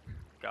 Cade,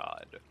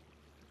 God.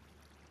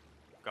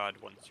 God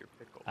wants your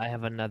pickle. I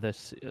have another.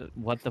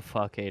 What the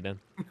fuck, Aiden?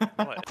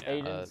 What? Yeah.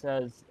 Aiden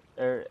says,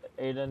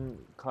 Aiden,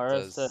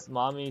 Kara says- said,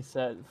 mommy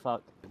said,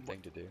 fuck. Good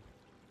thing to do.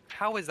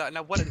 How is that?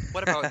 Now, what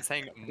about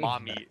saying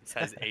mommy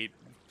says 8?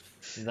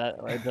 That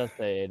it does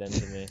say Aiden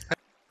to me.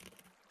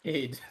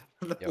 Aid,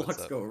 the Yo, what's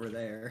blocks up? go over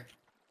there.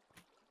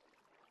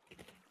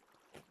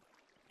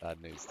 Bad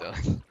news,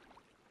 Dylan.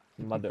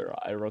 Mother,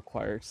 I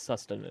require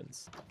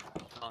sustenance.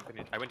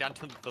 I went down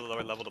to the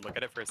lower level to look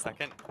at it for a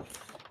second,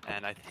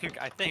 and I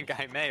think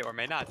I may or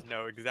may not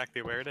know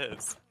exactly where it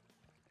is.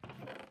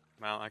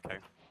 Well, okay.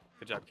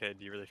 Good job, Cade.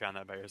 You really found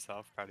that by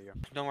yourself. Proud of you.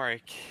 Don't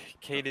worry,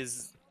 Cade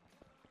is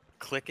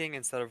clicking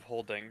instead of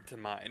holding to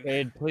mine.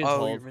 Cade, please Oh,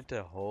 hold. you're meant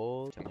to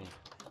hold to me.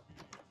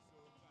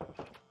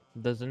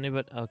 Does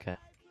anybody? Okay.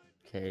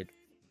 Cade.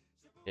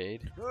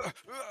 Cade?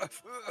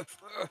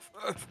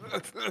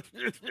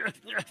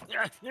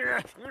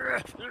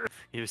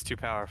 He was too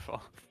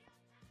powerful.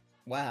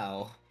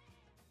 Wow.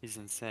 He's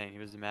insane. He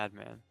was a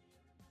madman.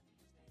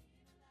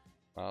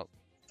 Well,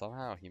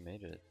 somehow he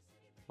made it.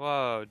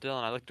 Whoa,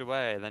 Dylan, I looked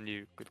away, then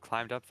you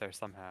climbed up there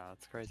somehow.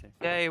 That's crazy.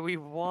 Yay, we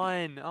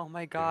won! Oh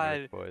my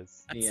god. Teamwork,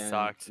 boys. That The end.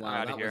 sucked. Wow, I'm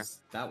out that of here.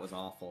 that was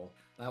awful.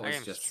 That That was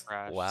game's just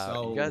trash. Wow,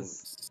 so, you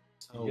guys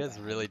so You guys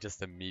bad. really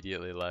just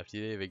immediately left.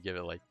 You didn't even give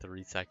it like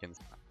 3 seconds.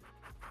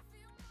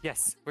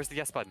 Yes, where's the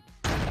yes button?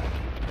 You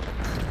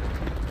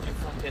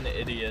fucking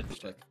idiot.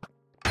 Check.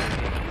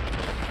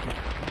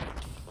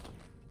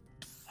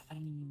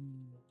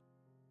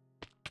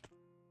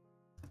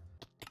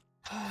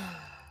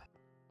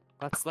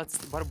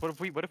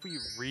 What if we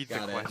read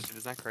Got the it. question?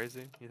 Isn't that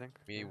crazy? You think?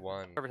 We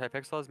won. Whoever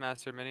Hypixel has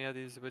mastered many of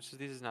these, which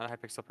these is not a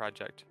Hypixel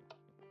project.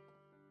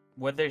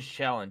 Weather's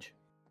challenge.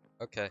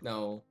 Okay.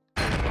 No.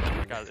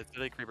 God, it's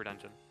really Creeper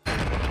Dungeon.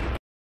 But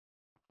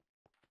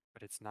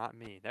it's not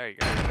me. There you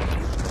go.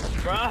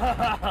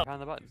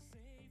 Found the button.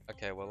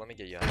 Okay, well let me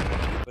get you out.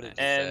 What did you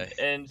say?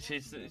 And she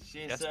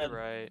Yes, said you're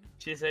right.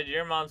 she said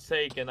your mom's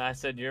fake, and I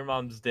said your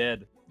mom's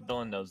dead.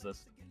 Dylan knows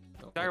this.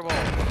 Don't Direwolf.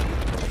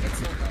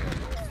 That's not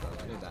direwolf,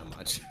 though. I knew that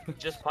much.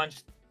 Just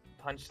punch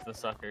the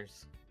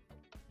suckers.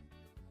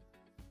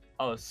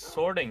 Oh,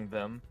 sorting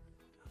them.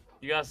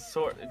 You guys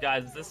sort,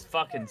 guys. This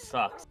fucking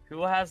sucks.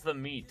 Who has the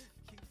meat?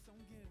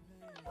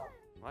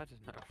 What?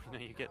 No,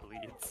 you get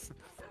leads.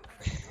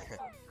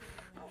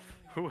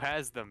 Who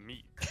has the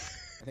meat?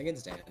 I think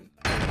it's Dan.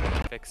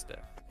 Fixed it.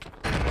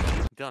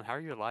 Dylan, how are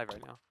you alive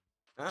right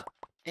now?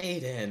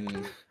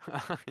 Aiden.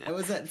 I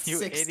was at You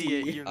 60.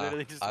 idiot! You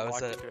literally just I was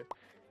walked at- into it.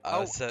 I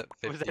was at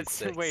Was that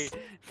 56. wait?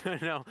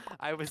 No,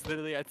 I was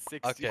literally at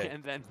 60, Okay,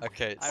 and then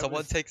Okay, I someone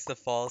was- takes the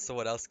fall,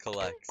 someone else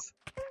collects.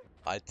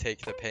 I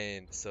take the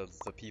pain so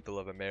the people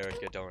of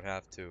America don't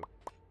have to.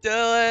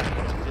 Dylan!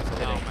 Just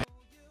kidding.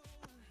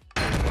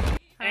 Oh,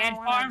 And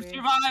farm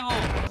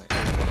survival.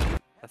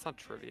 that's not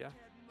trivia.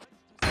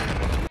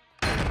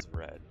 It's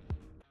red.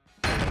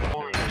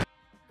 Orange.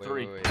 Wait,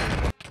 Three. wait, wait.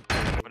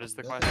 What is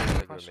the Yeah. question? I The think it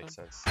would question? make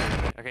sense.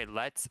 Okay,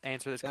 let's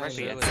answer this Guys,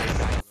 correctly and really- say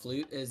die.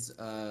 flute is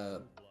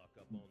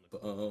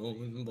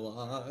bone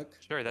block.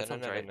 Sure, that No,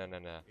 sounds no, right. no, no,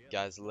 no, no.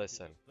 Guys,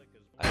 listen.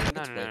 I think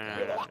No, it's no, no, red no, now.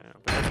 no, no, no.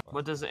 But that's-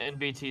 What does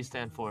NBT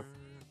stand for?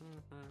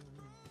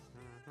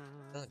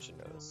 Don't you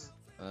know this?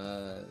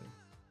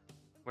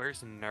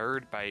 Where's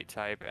nerd bite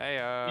type?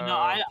 Ayo. You know,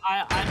 I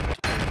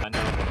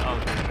know.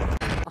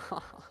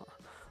 Oh,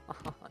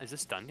 Is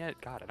this done yet?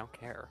 God, I don't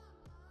care.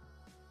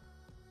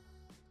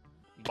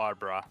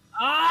 Barbara.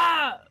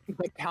 ah!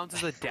 That counts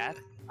as a death?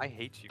 I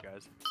hate you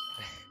guys.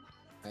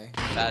 Okay.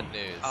 Bad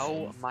news.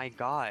 Oh my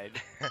god.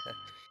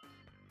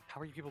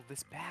 How are you people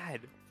this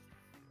bad?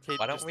 Okay,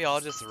 Why don't we all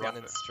just run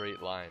in it.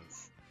 straight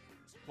lines?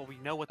 Well, we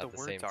know what the at the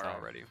words same are time?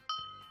 already.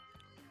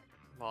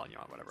 Well, you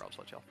know, whatever. I'll just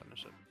let y'all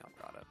finish it. Y'all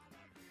got it.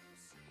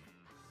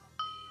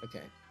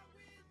 Okay.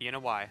 E and a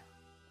Y.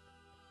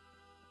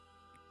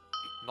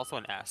 And also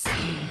an S.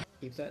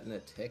 Keep that in the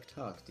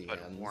TikTok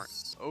But warrant.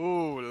 DMs.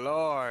 Oh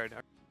lord.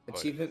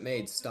 Achievement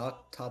made.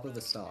 Stock. Top of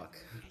the stock.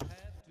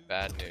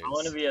 Bad news. I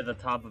want to be at the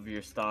top of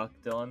your stock,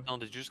 Dylan. Dylan,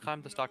 did you just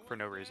climb the stock for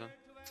no reason?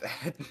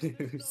 Bad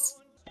news.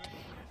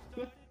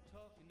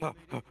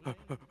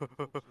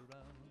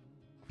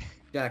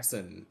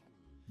 Jackson,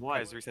 What?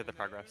 Guys, reset the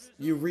progress.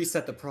 you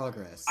reset the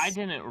progress. I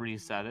didn't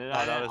reset it.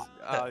 Oh, that was.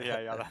 Oh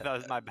yeah, that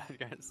was my bad,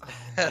 guys.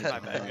 That was my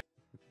bad.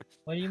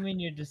 What do you mean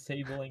you're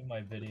disabling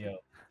my video?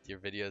 Your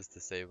video is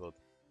disabled.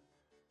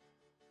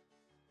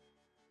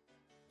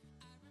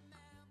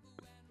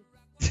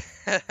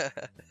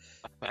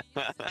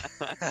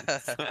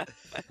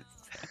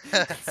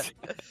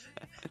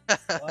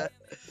 What?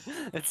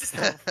 It's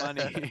so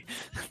funny.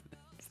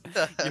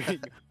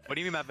 What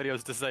do you mean my video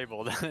is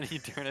disabled? And then you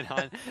turn it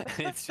on,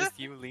 and it's just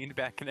you leaned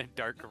back in a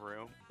dark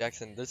room.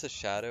 Jackson, there's a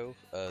shadow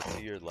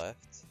to your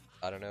left.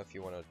 I don't know if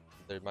you want to.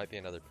 There might be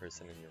another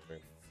person in your room.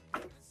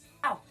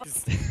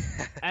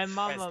 And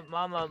mama.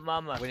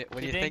 When you he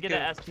didn't think get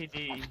an of- STD.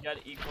 He got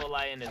E.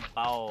 coli in his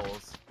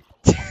bowels.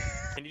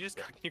 Can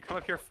you come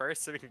up here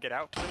first so we can get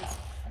out, please?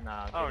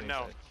 Nah. Oh give me a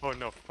no. sec. Oh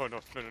no. Oh no.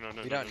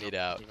 No. You don't need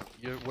out.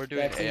 We're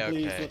doing Jackson,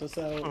 please A-okay. let us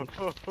out.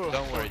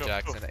 Don't worry,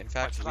 Jackson. In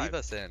fact, Watch leave live.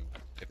 us in.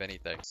 If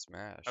anything,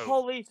 smash. Oh,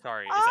 Holy-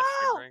 Sorry, is that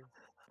Oh! triggering?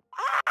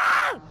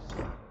 Ah!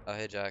 Oh,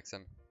 hey,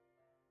 Jackson.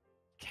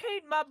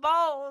 Kate, my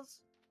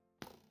balls.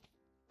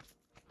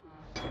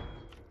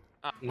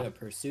 In the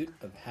pursuit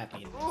of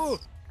happiness. Ooh.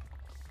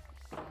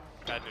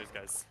 Bad news,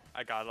 guys.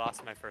 I got lost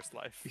in my first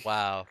life.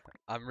 Wow,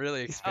 I'm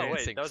really Oh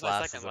experiencing wait, that was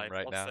my second classism life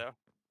right now.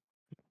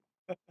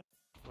 also.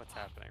 What's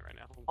happening right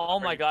now? Oh Are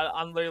my you- god,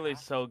 I'm literally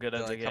so good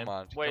at the Dylan, game. come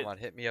on, Wait, come on,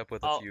 hit me up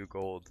with Oh. a few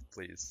gold,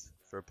 please,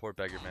 for a poor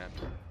beggar man.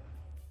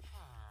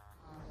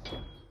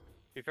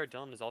 be fair,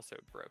 Dylan is also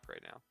broke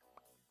right now.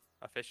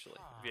 Officially.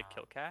 Via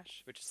Kill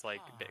Cash, which is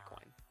like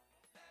Bitcoin.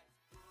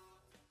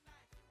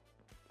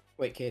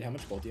 Wait, Cade, how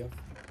much gold do you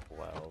have?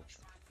 12.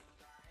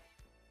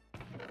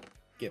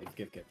 Give.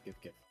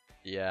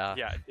 Yeah.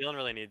 Yeah, Dylan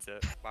really needs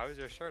it. Why was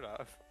your shirt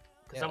off?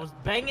 Cause I was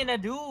banging a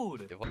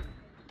dude. It wa-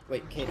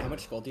 Wait, Cade, how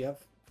much gold do you have?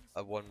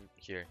 One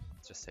here.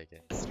 Just take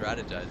it.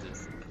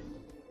 Strategizers.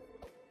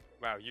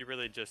 Wow, you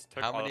really just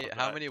took How all many? of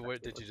How that. many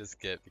wood did you just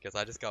get? Because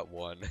I just got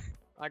one.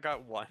 I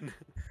got 1.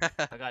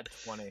 I got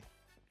 20.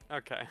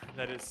 Okay,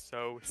 that is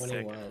so 20 sick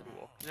and what?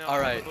 cool. No,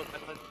 Alright. is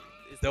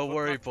the Don't book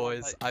worry, not the one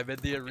boys. that- I'm in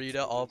the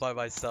arena all by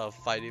myself,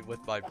 fighting with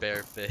my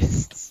bare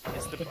fists.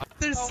 is the-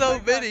 There's Oh so my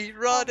God. many.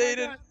 Run, my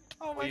Aiden. God.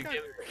 Oh my you god.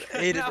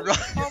 Aiden, No. run.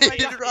 Oh my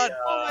Aiden, god. run.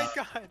 Oh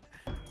my god.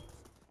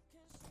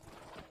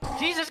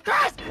 Jesus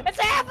Christ! It's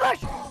an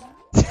ambush!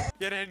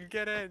 Get in,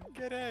 get in,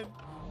 get in.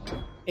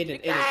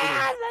 Aiden.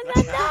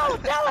 No,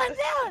 Dylan!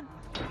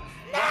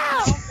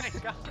 No! Oh my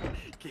god.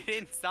 Get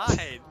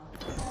inside.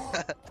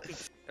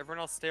 Everyone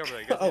else stay over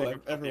there. You guys need to Oh, go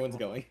kill everyone's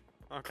people. going.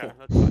 Okay, Cool.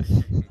 that's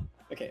fine.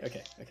 Okay.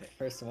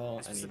 First of all,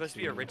 This I is need supposed to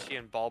be a Richie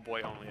and Ball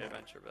Boy only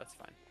adventure, but that's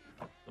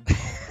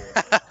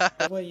fine.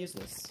 How do I use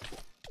this?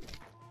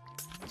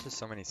 There's just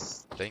so many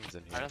things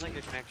in I here. don't think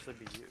it can actually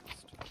be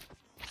used.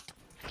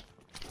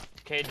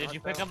 Okay, did you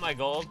pick up my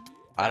gold?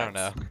 I don't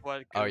know. That's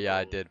what Oh yeah,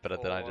 I Google did,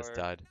 but then I just for-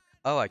 died.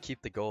 Oh, I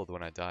keep the gold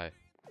when I die.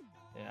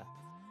 Yeah.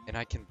 And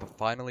I can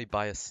finally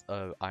buy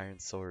a iron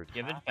sword.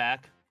 Give it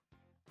back.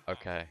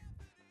 Okay.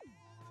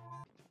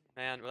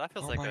 Man, well that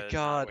feels Oh like my a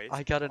god, waste.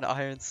 I got an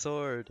iron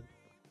sword.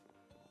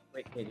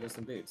 Wait, Cade, here's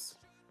some boots.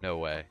 No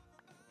way.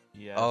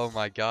 Yes. Oh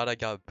my god, I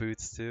got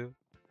boots too.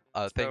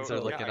 Things So, are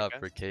yeah, looking I up guess.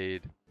 for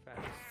Cade.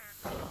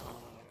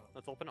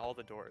 Let's open all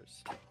the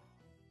doors.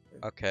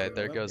 Okay,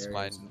 there Go goes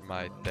upstairs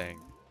my and- thing.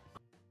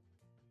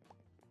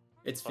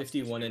 It's Plus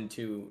 51 and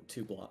two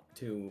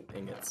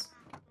ingots.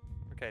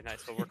 Okay,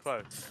 nice. Well, we're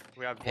close.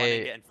 We have one Hey,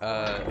 ingot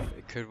and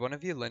 4. could one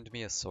of you lend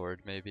me a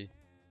sword, maybe?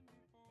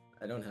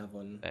 I don't have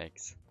one.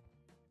 Thanks.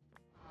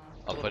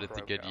 I'll little put it to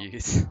broke good now.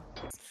 use.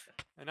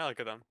 I know, look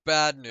at them.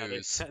 Bad Now they,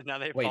 news. now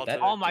they Wait, fall that-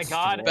 to Oh my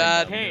god! Destroyed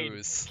Bad them. Cade,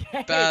 news.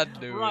 Cade,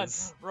 Bad Run,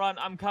 news. run!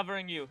 I'm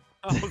covering you.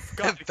 Oh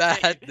god.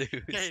 Bad Cade,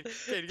 news.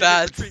 Cade,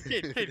 Bad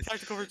retreat, Cade,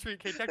 tactical retreat,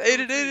 Cade, tactical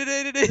Aiden,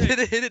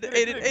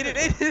 retreat.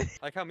 Aiden.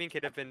 Like how me and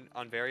Cade have been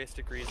on various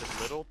degrees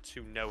of little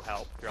to no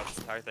help throughout this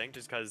entire thing,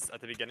 just because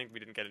at the beginning we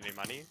didn't get any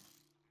money.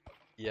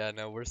 Yeah,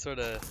 no, we're sort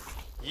of.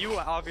 You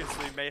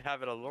obviously may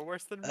have it a little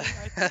worse than me, I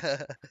think.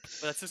 But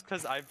that's just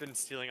because I've been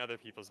stealing other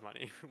people's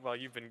money while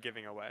you've been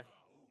giving away.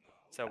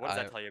 So what does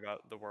I- that tell you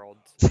about the world?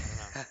 I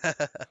don't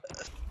know.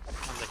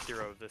 I'm the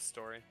hero of this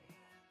story.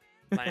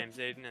 My name's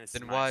Aiden, and this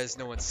Then is my why is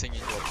story. no one singing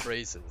your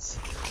praises?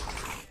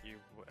 You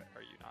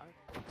are you not?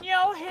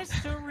 Yo,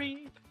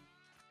 history.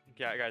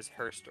 Yeah, guys,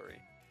 her story.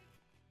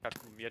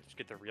 We have to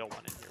get the real one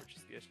in here, which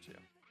is the issue.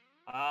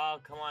 Oh,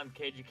 come on,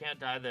 Cade, you can't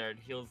die there. It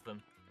heals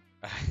them.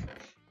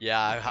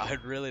 Yeah,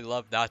 I'd really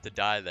love not to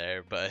die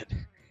there, but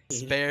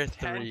spare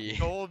 10 3.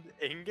 gold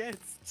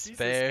ingots? Jesus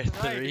Spare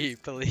Christ. 3,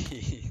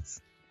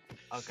 please.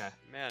 Okay.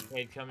 Man,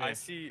 Cade, come here. I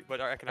see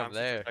what our economics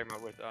there. are talking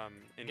about with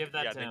Give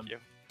that yeah, to thank him. you.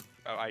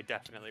 Oh, I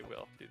definitely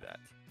will do that.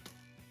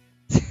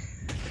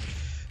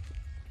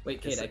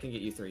 Wait, Cade, Is I it- can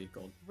get you 3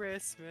 gold.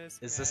 Christmas.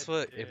 Is this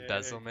what magic.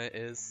 embezzlement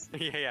is?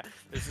 Yeah.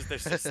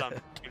 There's just some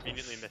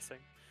conveniently missing.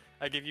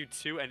 I give you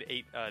 2 and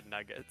 8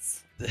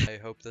 nuggets. I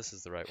hope this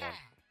is the right one.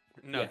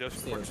 No, Yeah, those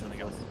stay were with something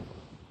something else.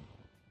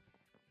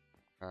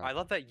 Huh. I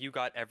love that you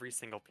got every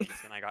single piece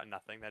and I got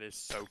nothing. That is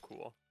so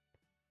cool.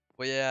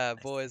 Well, yeah,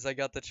 boys, I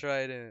got the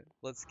trident.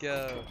 Let's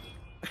go.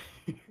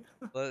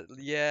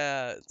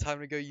 Yeah, time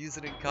to go use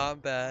it in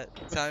combat.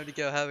 Time to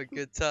go have a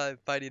good time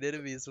fighting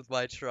enemies with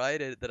my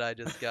trident that I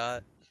just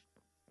got.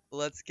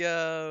 Let's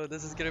go.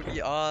 This is gonna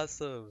be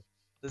awesome.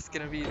 This is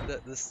gonna be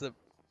this is the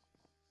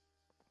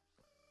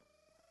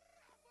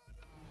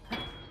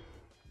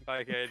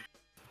Bye, kid.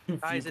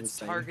 Guys, it's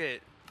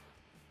Target.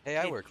 Hey,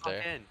 I Kid, work come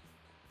there.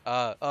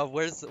 in.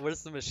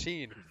 Where's the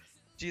machine?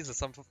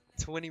 Jesus, I'm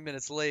 20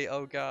 minutes late.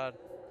 Oh God.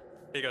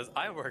 He goes,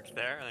 I work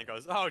there, and he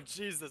goes, oh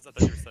Jesus! I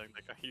thought you were saying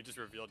like you just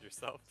revealed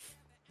yourself.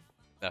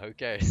 No, who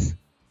cares?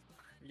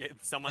 Yeah,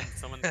 someone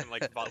can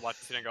like watch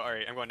this and go, all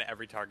right, I'm going to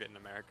every Target in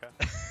America.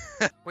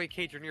 Wait,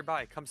 Cade, you're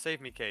nearby. Come save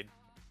me, Cade.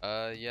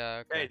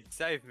 Yeah, okay. Cade,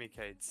 save me,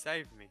 Cade.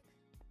 Save me.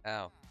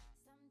 Ow.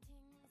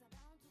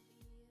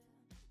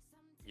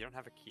 You don't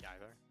have a key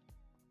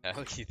either.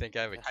 Oh, you think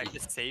I have a I key?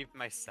 just saved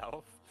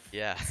myself.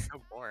 Yeah.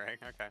 So boring.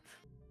 Okay.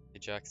 Hey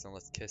Jackson,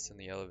 let's kiss in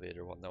the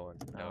elevator while no one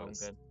No, I'm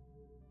knows. good.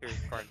 Here's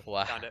Corn.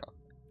 Wow. Found it.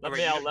 Let wait,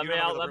 me you out, don't- let you me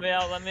don't out, know let the me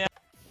out, let me out.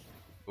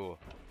 Cool.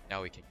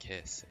 Now we can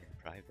kiss in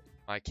private.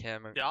 My The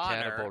cannibal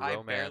honor, I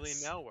romance. barely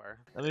know her.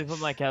 Let me put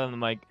my cat on the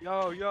mic.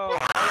 Yo,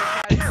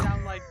 why do you guys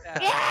sound like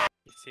that?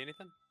 You see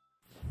anything?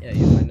 Yeah,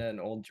 you find an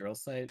old drill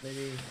site,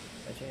 maybe?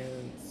 By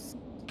chance?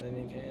 By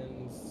any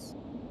chance?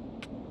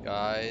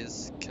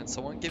 Guys, can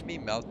someone give me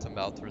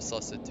mouth-to-mouth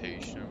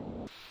resuscitation?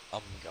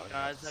 I'm going.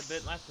 Guys, I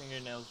bit my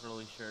fingernails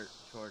really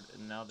short,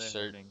 and now they're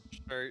Shirt. hurting.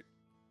 Shirt.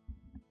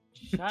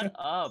 Shut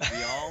up,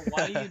 y'all.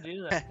 Why do you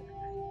do that?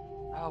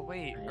 Oh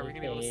wait, are we gonna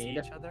be able to see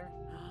Wait. each other?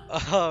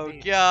 Oh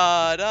Wait.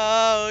 god,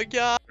 oh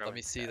god. Bro, Let me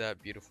it's see dead.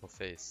 that beautiful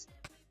face.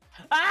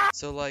 Ah!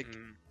 So like,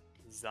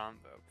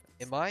 Zombo.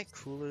 am I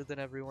cooler than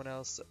everyone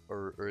else,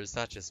 or is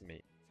that just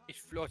me? It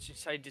floats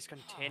inside this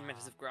containment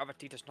as if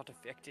gravity does not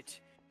affect it.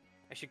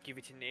 I should give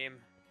it a name.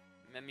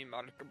 Memi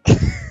Malcolm.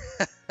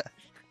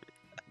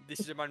 This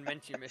is a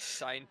monumental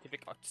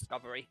scientific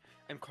discovery.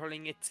 I'm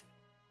calling it.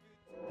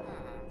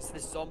 It's the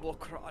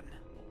Zombocron.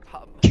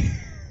 Come.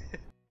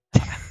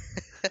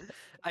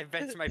 I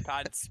wet my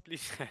pants,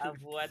 please.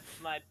 I've wet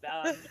my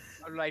pants.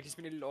 Alright, it's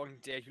been a long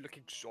day. You look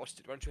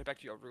exhausted. Why don't you head back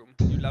to your room?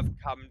 You love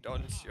cum,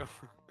 don't you?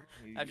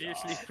 Have you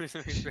sleep with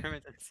some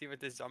experiment and see what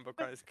this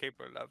Zombocron is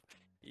capable of?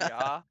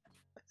 Yeah.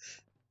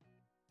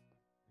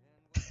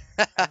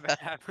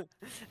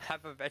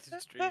 have a better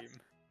dream.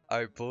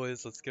 Alright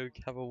boys, let's go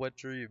have a wet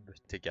dream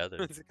together.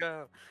 Let's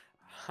go.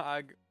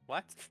 Hug.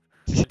 What?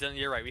 Then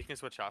you're right. We can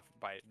switch off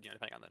by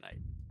depending on the night.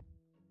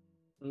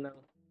 No.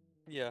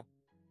 Yeah.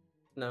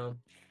 No.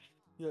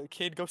 Yeah,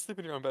 kid, go sleep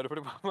in your own bed.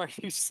 Why are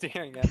you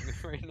staring at me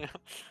right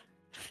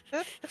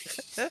now?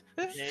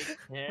 Take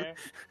care.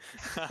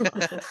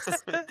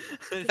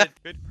 Is it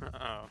good?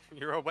 Oh,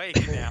 you're awake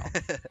now.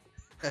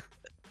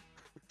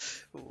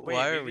 Wait,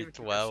 Why we are we didn't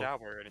take a 12? shower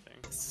or anything.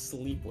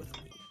 Sleep with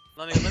me.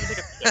 Let me take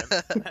a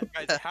step.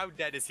 Guys, how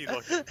dead is he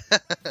looking?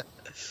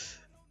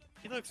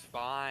 He looks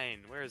fine.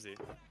 Where is he?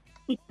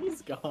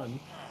 He's gone.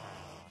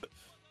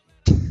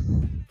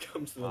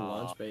 Comes to the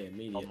launch bay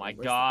immediately. Oh my Where's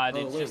the- god,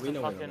 Oh it's wait, just we a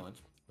know where the fucking... launch.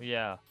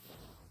 Yeah.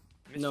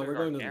 No, Mr. we're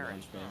going to the Gargarian.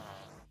 launch bay.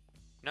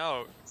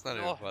 No, It's not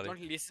no, even funny.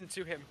 don't listen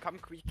to him. Come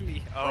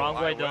quickly. Oh, Wrong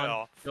way, I Dylan.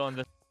 will. Going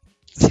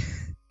this.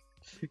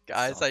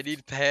 Guys, I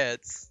need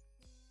pants.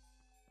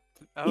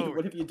 Oh,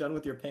 What have you done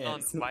with your Dylan,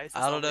 pants? why is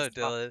this I don't know, always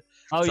tough? Dylan.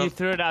 Oh, Some- you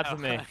threw it out to Oh,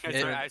 me. okay,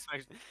 sorry, It- I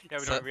expect- yeah,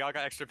 we, so- we all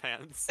got extra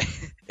pants.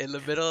 In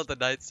the middle of the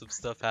night, some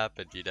stuff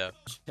happened, you know?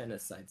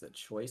 Genocide's a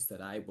choice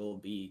that I will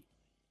be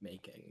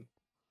making.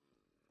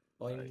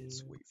 Boing.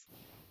 Sweet.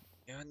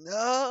 Yeah,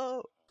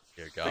 no!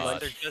 Dear Guys,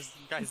 God. they're just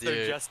Dude.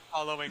 they're just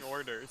following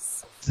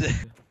orders.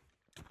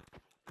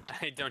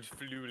 I don't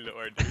flew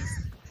orders.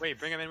 Wait,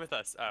 bring him in with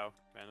us. Oh,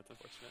 man, that's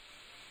unfortunate.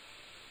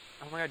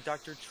 Oh my god,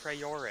 Dr.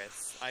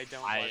 Treoris. I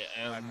don't I watch-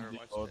 I've am never the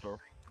watched it. author.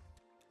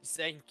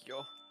 Thank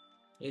you.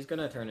 He's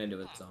gonna turn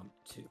into a zombie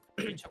too.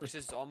 He took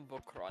his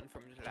Zombocron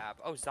from the lab.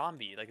 Oh,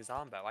 zombie, like a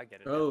zombo, I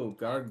get it. Oh,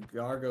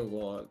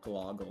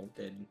 Gargogloggle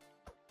did.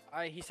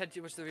 He said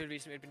it was the real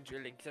reason we had been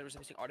drilling. He said it was a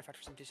missing artifact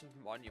for some distant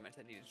monument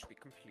that needed to be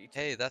completed.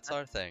 Hey, that's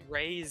our thing.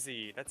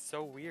 Crazy. That's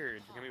so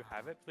weird. Can we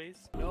have it, please?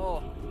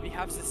 No, we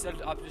have the cell to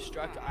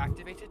destruct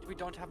activated. We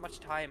don't have much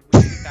time. We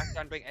need to be back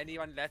down and bring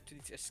anyone left to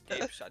these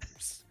escape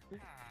shuttles.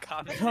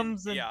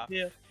 Comes in yeah.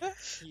 here.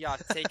 Yeah,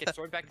 take it.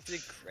 Throw it back into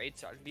the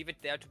crates. Leave it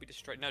there to be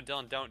destroyed. No,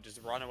 Dylan, don't.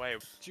 Just run away.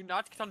 Do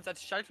not get on that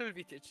shuttle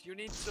with it. You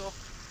need to...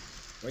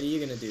 What are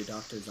you gonna do,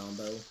 Dr.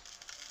 Zombo?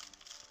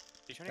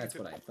 You're trying to That's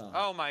get what to- I thought.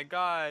 Oh my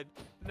god.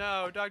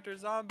 No, Dr.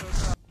 Zombo.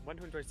 One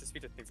who enjoys the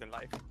sweeter things in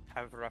life.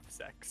 Have rough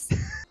sex.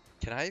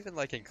 Can I even,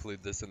 like,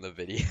 include this in the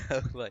video?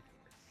 Like,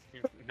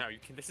 No, you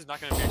can. This is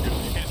not gonna be a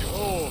good. You can't do.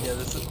 Oh. yeah,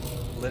 this is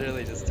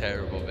literally just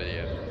terrible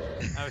video.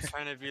 I was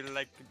trying to be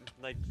like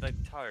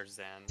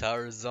Tarzan.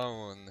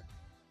 Tarzan.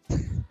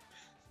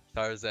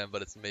 Tarzan,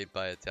 but it's made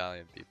by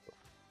Italian people.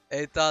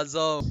 Hey,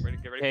 Tarzan! Ready,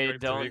 get ready, Hey,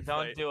 get ready for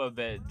don't replay. do a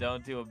bit.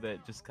 Don't do a bit.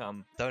 Just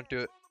come. Don't do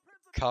it.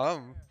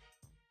 Come.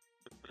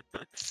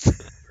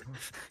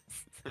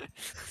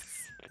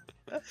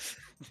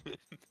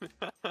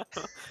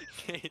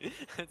 Okay,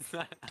 that's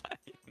not.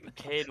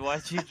 Cade,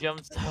 why'd you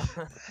jump so?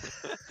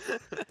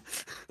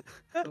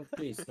 Oh,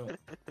 please, no.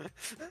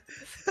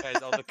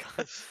 Guys, all the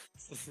cum.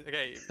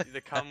 Okay,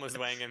 the cum was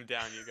weighing him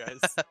down, you guys.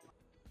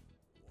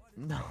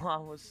 No, I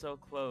was so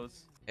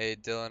close. Hey,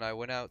 Dylan, I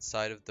went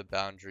outside of the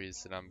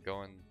boundaries and I'm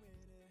going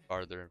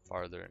farther and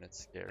farther and it's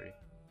scary.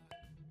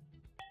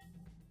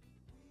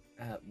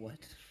 What?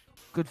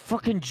 Good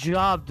fucking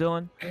job,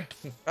 Dylan.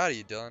 Proud of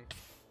you, Dylan.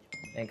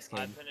 Thanks, I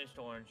kid. finished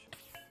orange.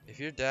 If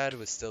your dad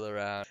was still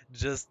around,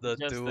 just the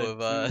Just two the of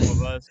two us,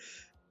 of us.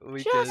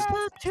 we Just could.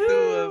 the two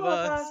of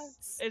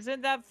us.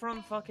 Isn't that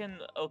from fucking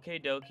OK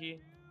Dokie?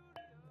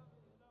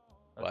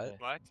 What?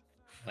 What?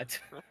 What?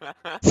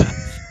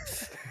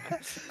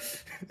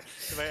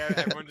 Like,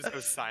 everyone just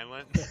goes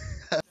silent.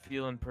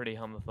 Feeling pretty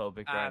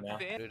homophobic right now.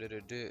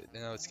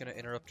 No, it's gonna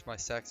interrupt my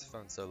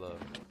saxophone solo.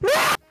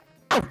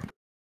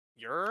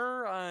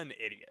 You're an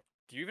idiot.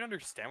 Do you even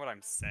understand what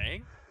I'm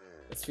saying?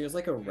 This feels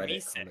like a Reddit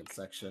Basic. comment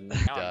section. Now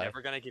Die. I'm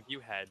never gonna give you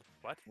head.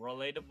 What?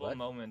 Relatable What?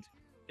 moment.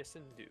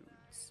 Kissing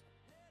dudes.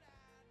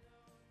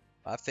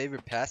 My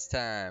favorite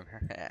pastime.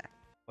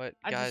 What,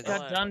 I guys? just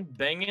got done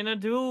banging a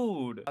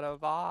dude. What a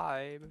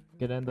vibe.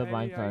 Get in the Hey,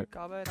 are you minecart.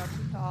 coming up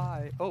to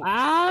die? Oh.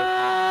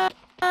 Ah!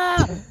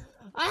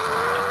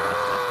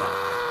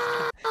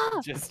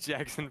 Just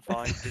Jackson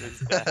falling to his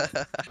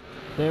death.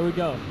 There we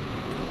go.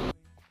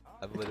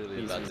 I'm literally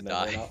Please about to use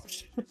another die.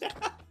 option.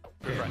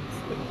 We're friends.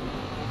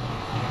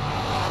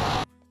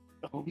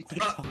 Oh my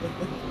god.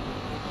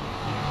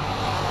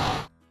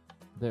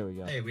 There we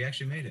go. Hey, we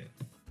actually made it.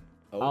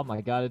 Oh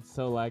my god, it's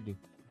so laggy.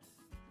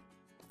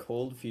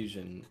 Cold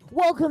fusion.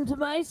 Welcome to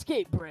my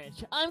escape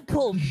branch. I'm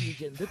Cold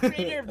Fusion, the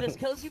creator of this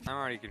cozy. I'm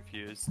already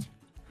confused.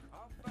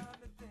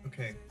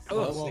 Okay. Oh,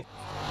 well,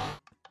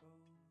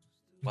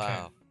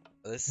 Wow.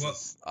 This Well-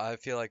 is. I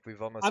feel like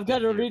we've almost. I've been got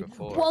to here read.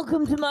 before.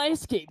 Welcome to my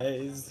escape.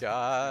 guys.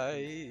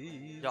 Guys.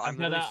 Yo, I've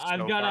got literally a- I've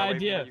so got an far away from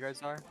idea. where you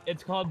guys are.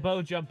 It's called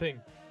bow jumping.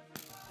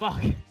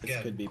 Fuck. This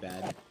Yeah. could be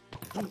bad.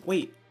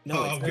 Wait, no,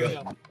 Oh, it's good.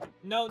 not.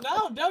 No,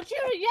 don't shoot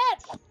it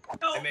yet!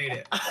 I made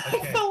it. I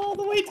Okay. fell all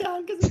the way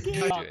down because of Can't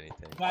game. do anything.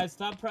 Guys,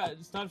 stop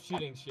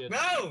shooting shit.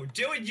 No,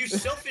 do it, you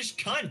selfish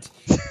cunt.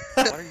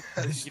 What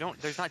are you don't.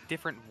 There's not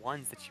different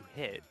ones that you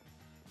hit.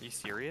 Are you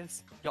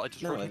serious? Yo, it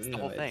just No, rotates the no,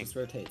 whole it thing. just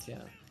rotates, yeah.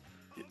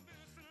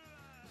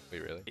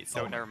 Wait, really?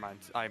 So Oh. never mind.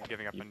 I'm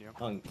giving up on you.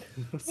 Punk.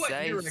 What?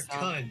 Say You're a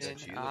cunt.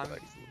 something, You look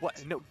like-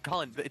 what? No,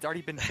 Colin, it's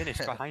already been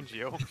finished behind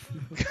you.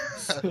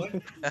 What?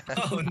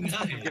 Oh, I'm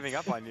nice. giving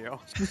up on you. I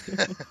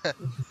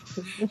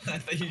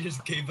thought you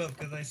just gave up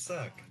because I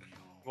suck.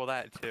 Well,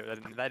 that too.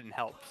 That didn't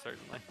help,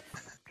 certainly.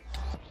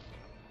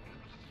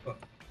 Oh.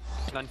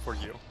 None for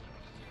you.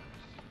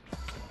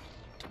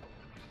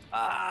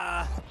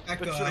 Ah! Back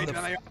Betrayed off.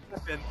 my own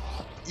weapon.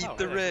 Eat Oh,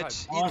 the yeah,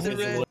 rich. right. Eat the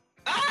rich.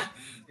 Ah!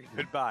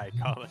 Goodbye,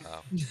 Colin.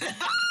 Oh.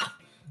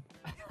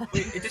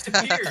 Wait, it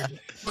disappeared.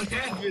 What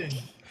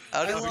happened?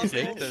 How I did love we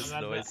it. make those I'm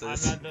at the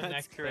noises? That's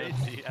next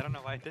crazy. I don't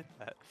know why I did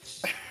that.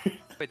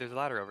 Wait, there's a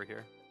ladder over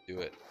here. Do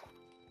it.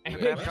 Hey,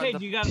 Okay, I've got kid,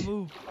 the- you gotta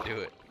move. Do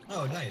it.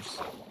 Oh, nice.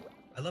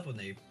 I love when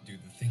they do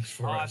the things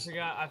for Oh, I us.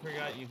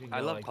 forgot you can go I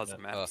love like puzzle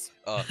that. maps.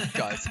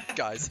 Guys.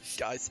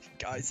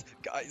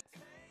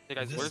 Hey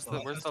guys, This where's is the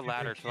all- where's that's the super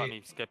ladder to let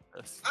cute. me skip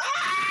this?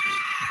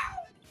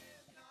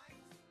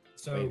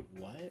 So, Wait,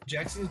 what?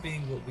 Jackson's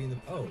being what we in the.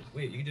 Oh,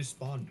 wait, you can just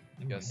spawn.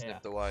 Never Go mind.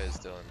 snip the Y is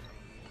Dylan.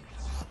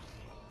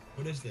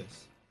 What is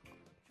this?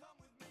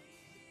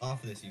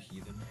 Off of this, you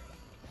heathen.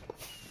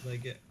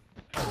 Like it.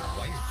 Oh,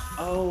 wires.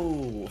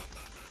 Oh!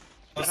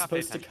 I was not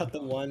pay supposed to cut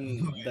the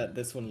one that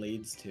this one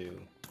leads to.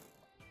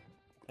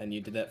 And you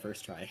did that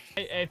first try.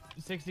 Hey,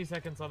 60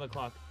 seconds on the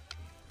clock.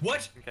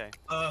 What? Okay.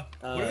 What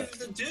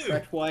does it do?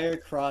 Correct wire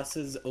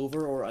crosses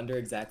over or under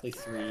exactly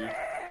 3.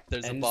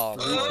 There's a Ends bomb.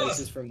 3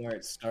 places from where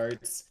it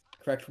starts.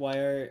 Correct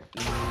wire.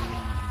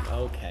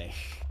 Okay.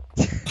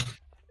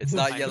 It's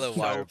not I'm yellow so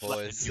wire, glad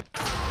boys. you-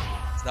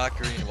 It's not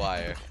green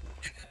wire.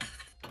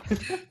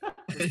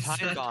 The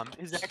time bomb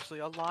is actually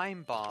a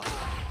lime bomb.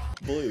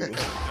 Blue. No,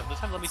 this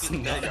time let me do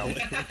the Snap. go.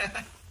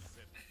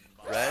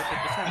 Red?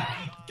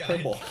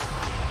 Purple.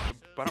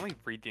 Why don't we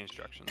read the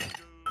instructions?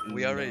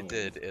 We already No.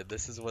 did. And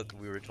this is what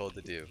we were told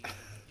to do.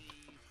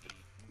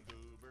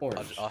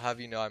 Orange. I'll have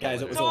you know I'm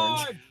Guys, a it was winner.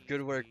 orange.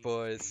 Good work,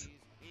 boys.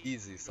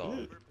 Easy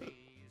solve.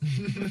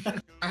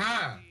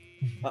 Ah!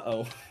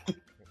 Uh-oh.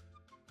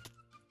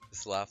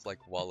 Just laugh like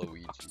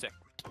Waluigi. Sick.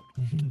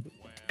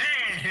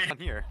 On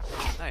here.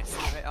 Nice.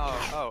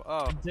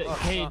 Oh.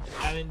 Kate,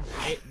 I mean,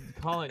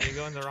 Colin, you're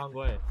going the wrong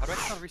way. How do I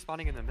keep on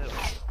respawning in the middle?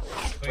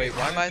 Wait,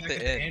 why am I at back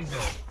the end?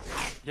 anvil.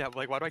 Yeah,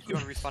 like why do I keep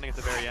on respawning at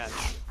the very end?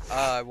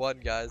 I won,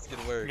 guys.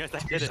 Good work. Yes, I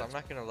did it. I'm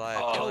not gonna lie.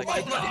 I Oh feel Oh like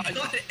my god,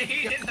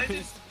 Aiden, I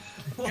just.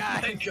 Oh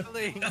my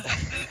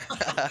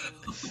god.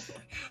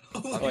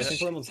 Oh, I Holy think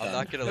shit. we're almost I'm done.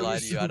 not gonna That lie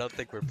was to you. so- I don't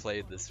think we're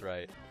playing this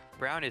right.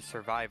 Brown is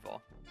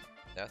survival.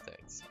 No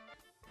thanks.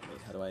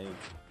 Wait, how do I...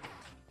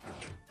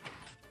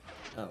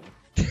 Oh.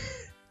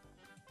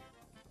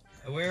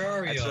 Where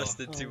are I y'all?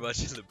 trusted too much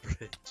in the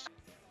bridge.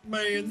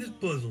 Man, this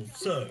puzzle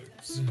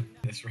sucks.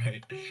 That's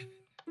right.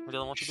 What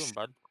Dylan, what you doing,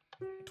 bud?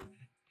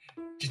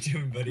 What you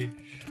doing, buddy?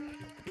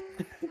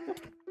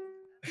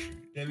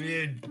 Come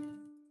in.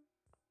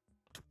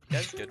 You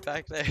guys good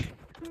back there?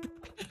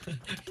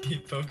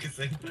 Keep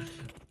focusing.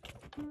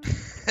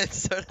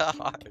 It's sort of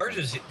hard.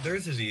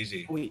 Theirs is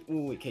easy. Wait,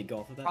 Kate, go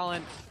off of that.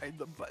 Colin,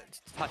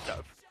 touch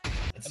up.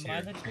 Let's Am hear I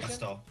it. the I got chicken?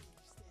 stall.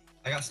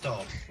 I got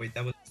stall. Wait,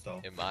 that was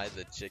stall. Am I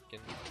the chicken?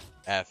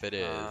 F it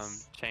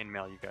is.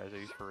 Chainmail, you guys. Are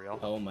you for real?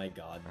 Oh my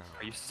god.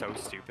 Are you so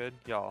stupid,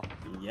 y'all?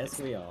 Yes,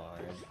 we are.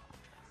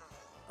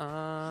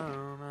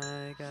 Oh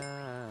my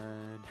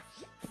god.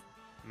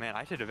 Man,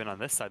 I should have been on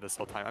this side this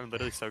whole time. I'm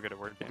literally so good at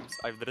word games.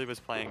 I literally was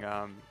playing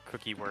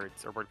cookie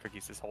words or word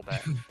cookies this whole day.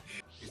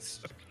 You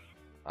suck.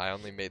 I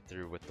only made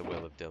through with the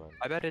will of Dylan.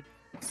 I bet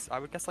it's. I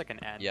would guess like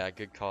an N. Yeah,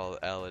 good call.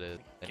 L it is.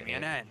 Give me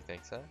an N. You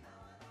think so?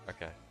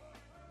 Okay.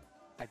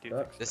 I do.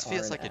 Brooks This are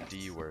feels an like a X.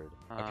 D word.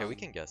 Okay, we Um,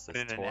 can guess Put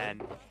this. in an Toy?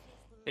 N.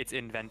 It's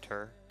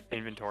inventor.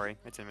 Inventory.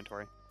 It's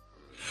inventory.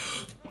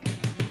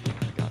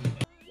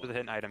 For the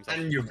hidden items.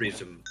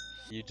 Aneurysm.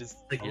 You just,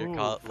 Like, you're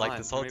ooh, like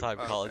this whole fun. time,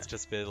 Oh, Colin's okay.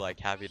 just been like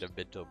having a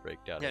mental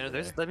breakdown. Yeah, no, over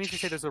there's. there. Let me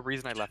just say there's a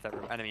reason I left that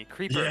room. Enemy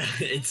creeper. Yeah,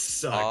 it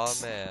Aw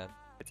sucks. man.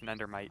 It's an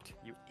endermite.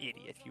 You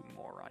idiot. You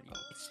moron. You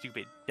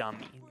stupid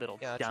dummy. Little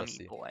Yeah, I trust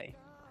dummy you. boy.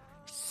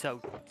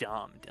 So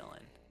dumb,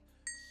 Dylan.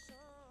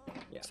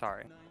 Yeah.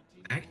 Sorry.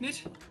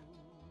 Agnit?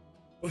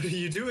 What are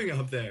you doing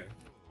up there?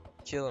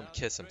 Kill him,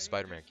 kiss him,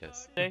 Spider-Man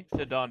kiss. Hey,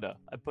 to Donda.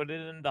 I put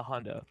it in the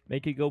Honda.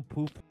 Make it go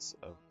poop. So,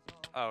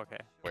 Oh, okay.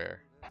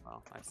 where?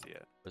 Oh, I see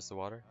it. Where's the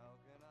water?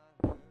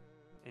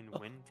 in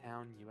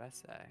Windtown,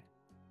 USA.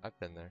 I've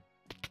been there.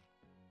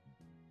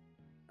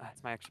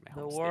 That's actually my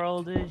The home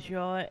world is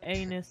your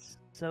anus,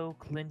 so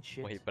clinch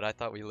it. Wait, but I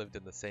thought we lived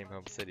in the same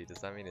home city. Does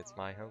that mean it's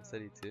my home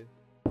city too?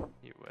 state.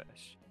 You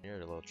wish. You're a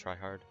little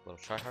tryhard,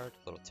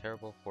 little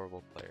terrible,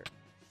 horrible player.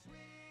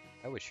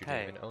 I wish you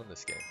Hey, didn't even own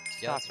this game.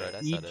 Yeah, that's stop right, I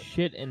it. said Eat it.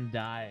 shit and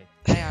die.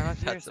 Hey, I'm not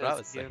That's what I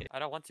was saying. I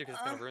don't want to because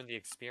it's gonna ruin the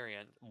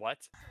experience. What?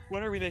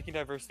 When are we making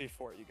diversity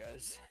for you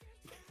guys?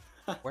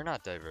 We're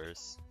not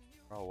diverse.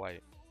 We're all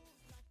white.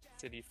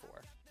 City 4.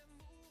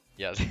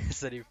 Yeah,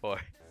 City 4.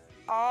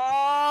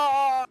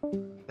 Ah!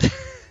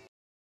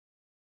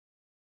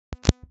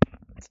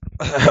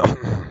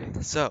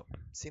 So,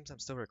 seems I'm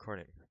still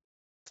recording.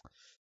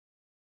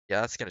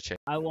 Yeah, that's gonna change.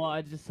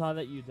 I just saw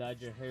that you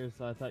dyed your hair,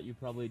 so I thought you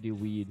probably do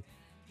weed.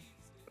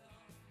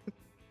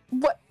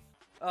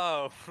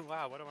 Oh,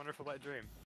 wow, what a wonderful wet dream.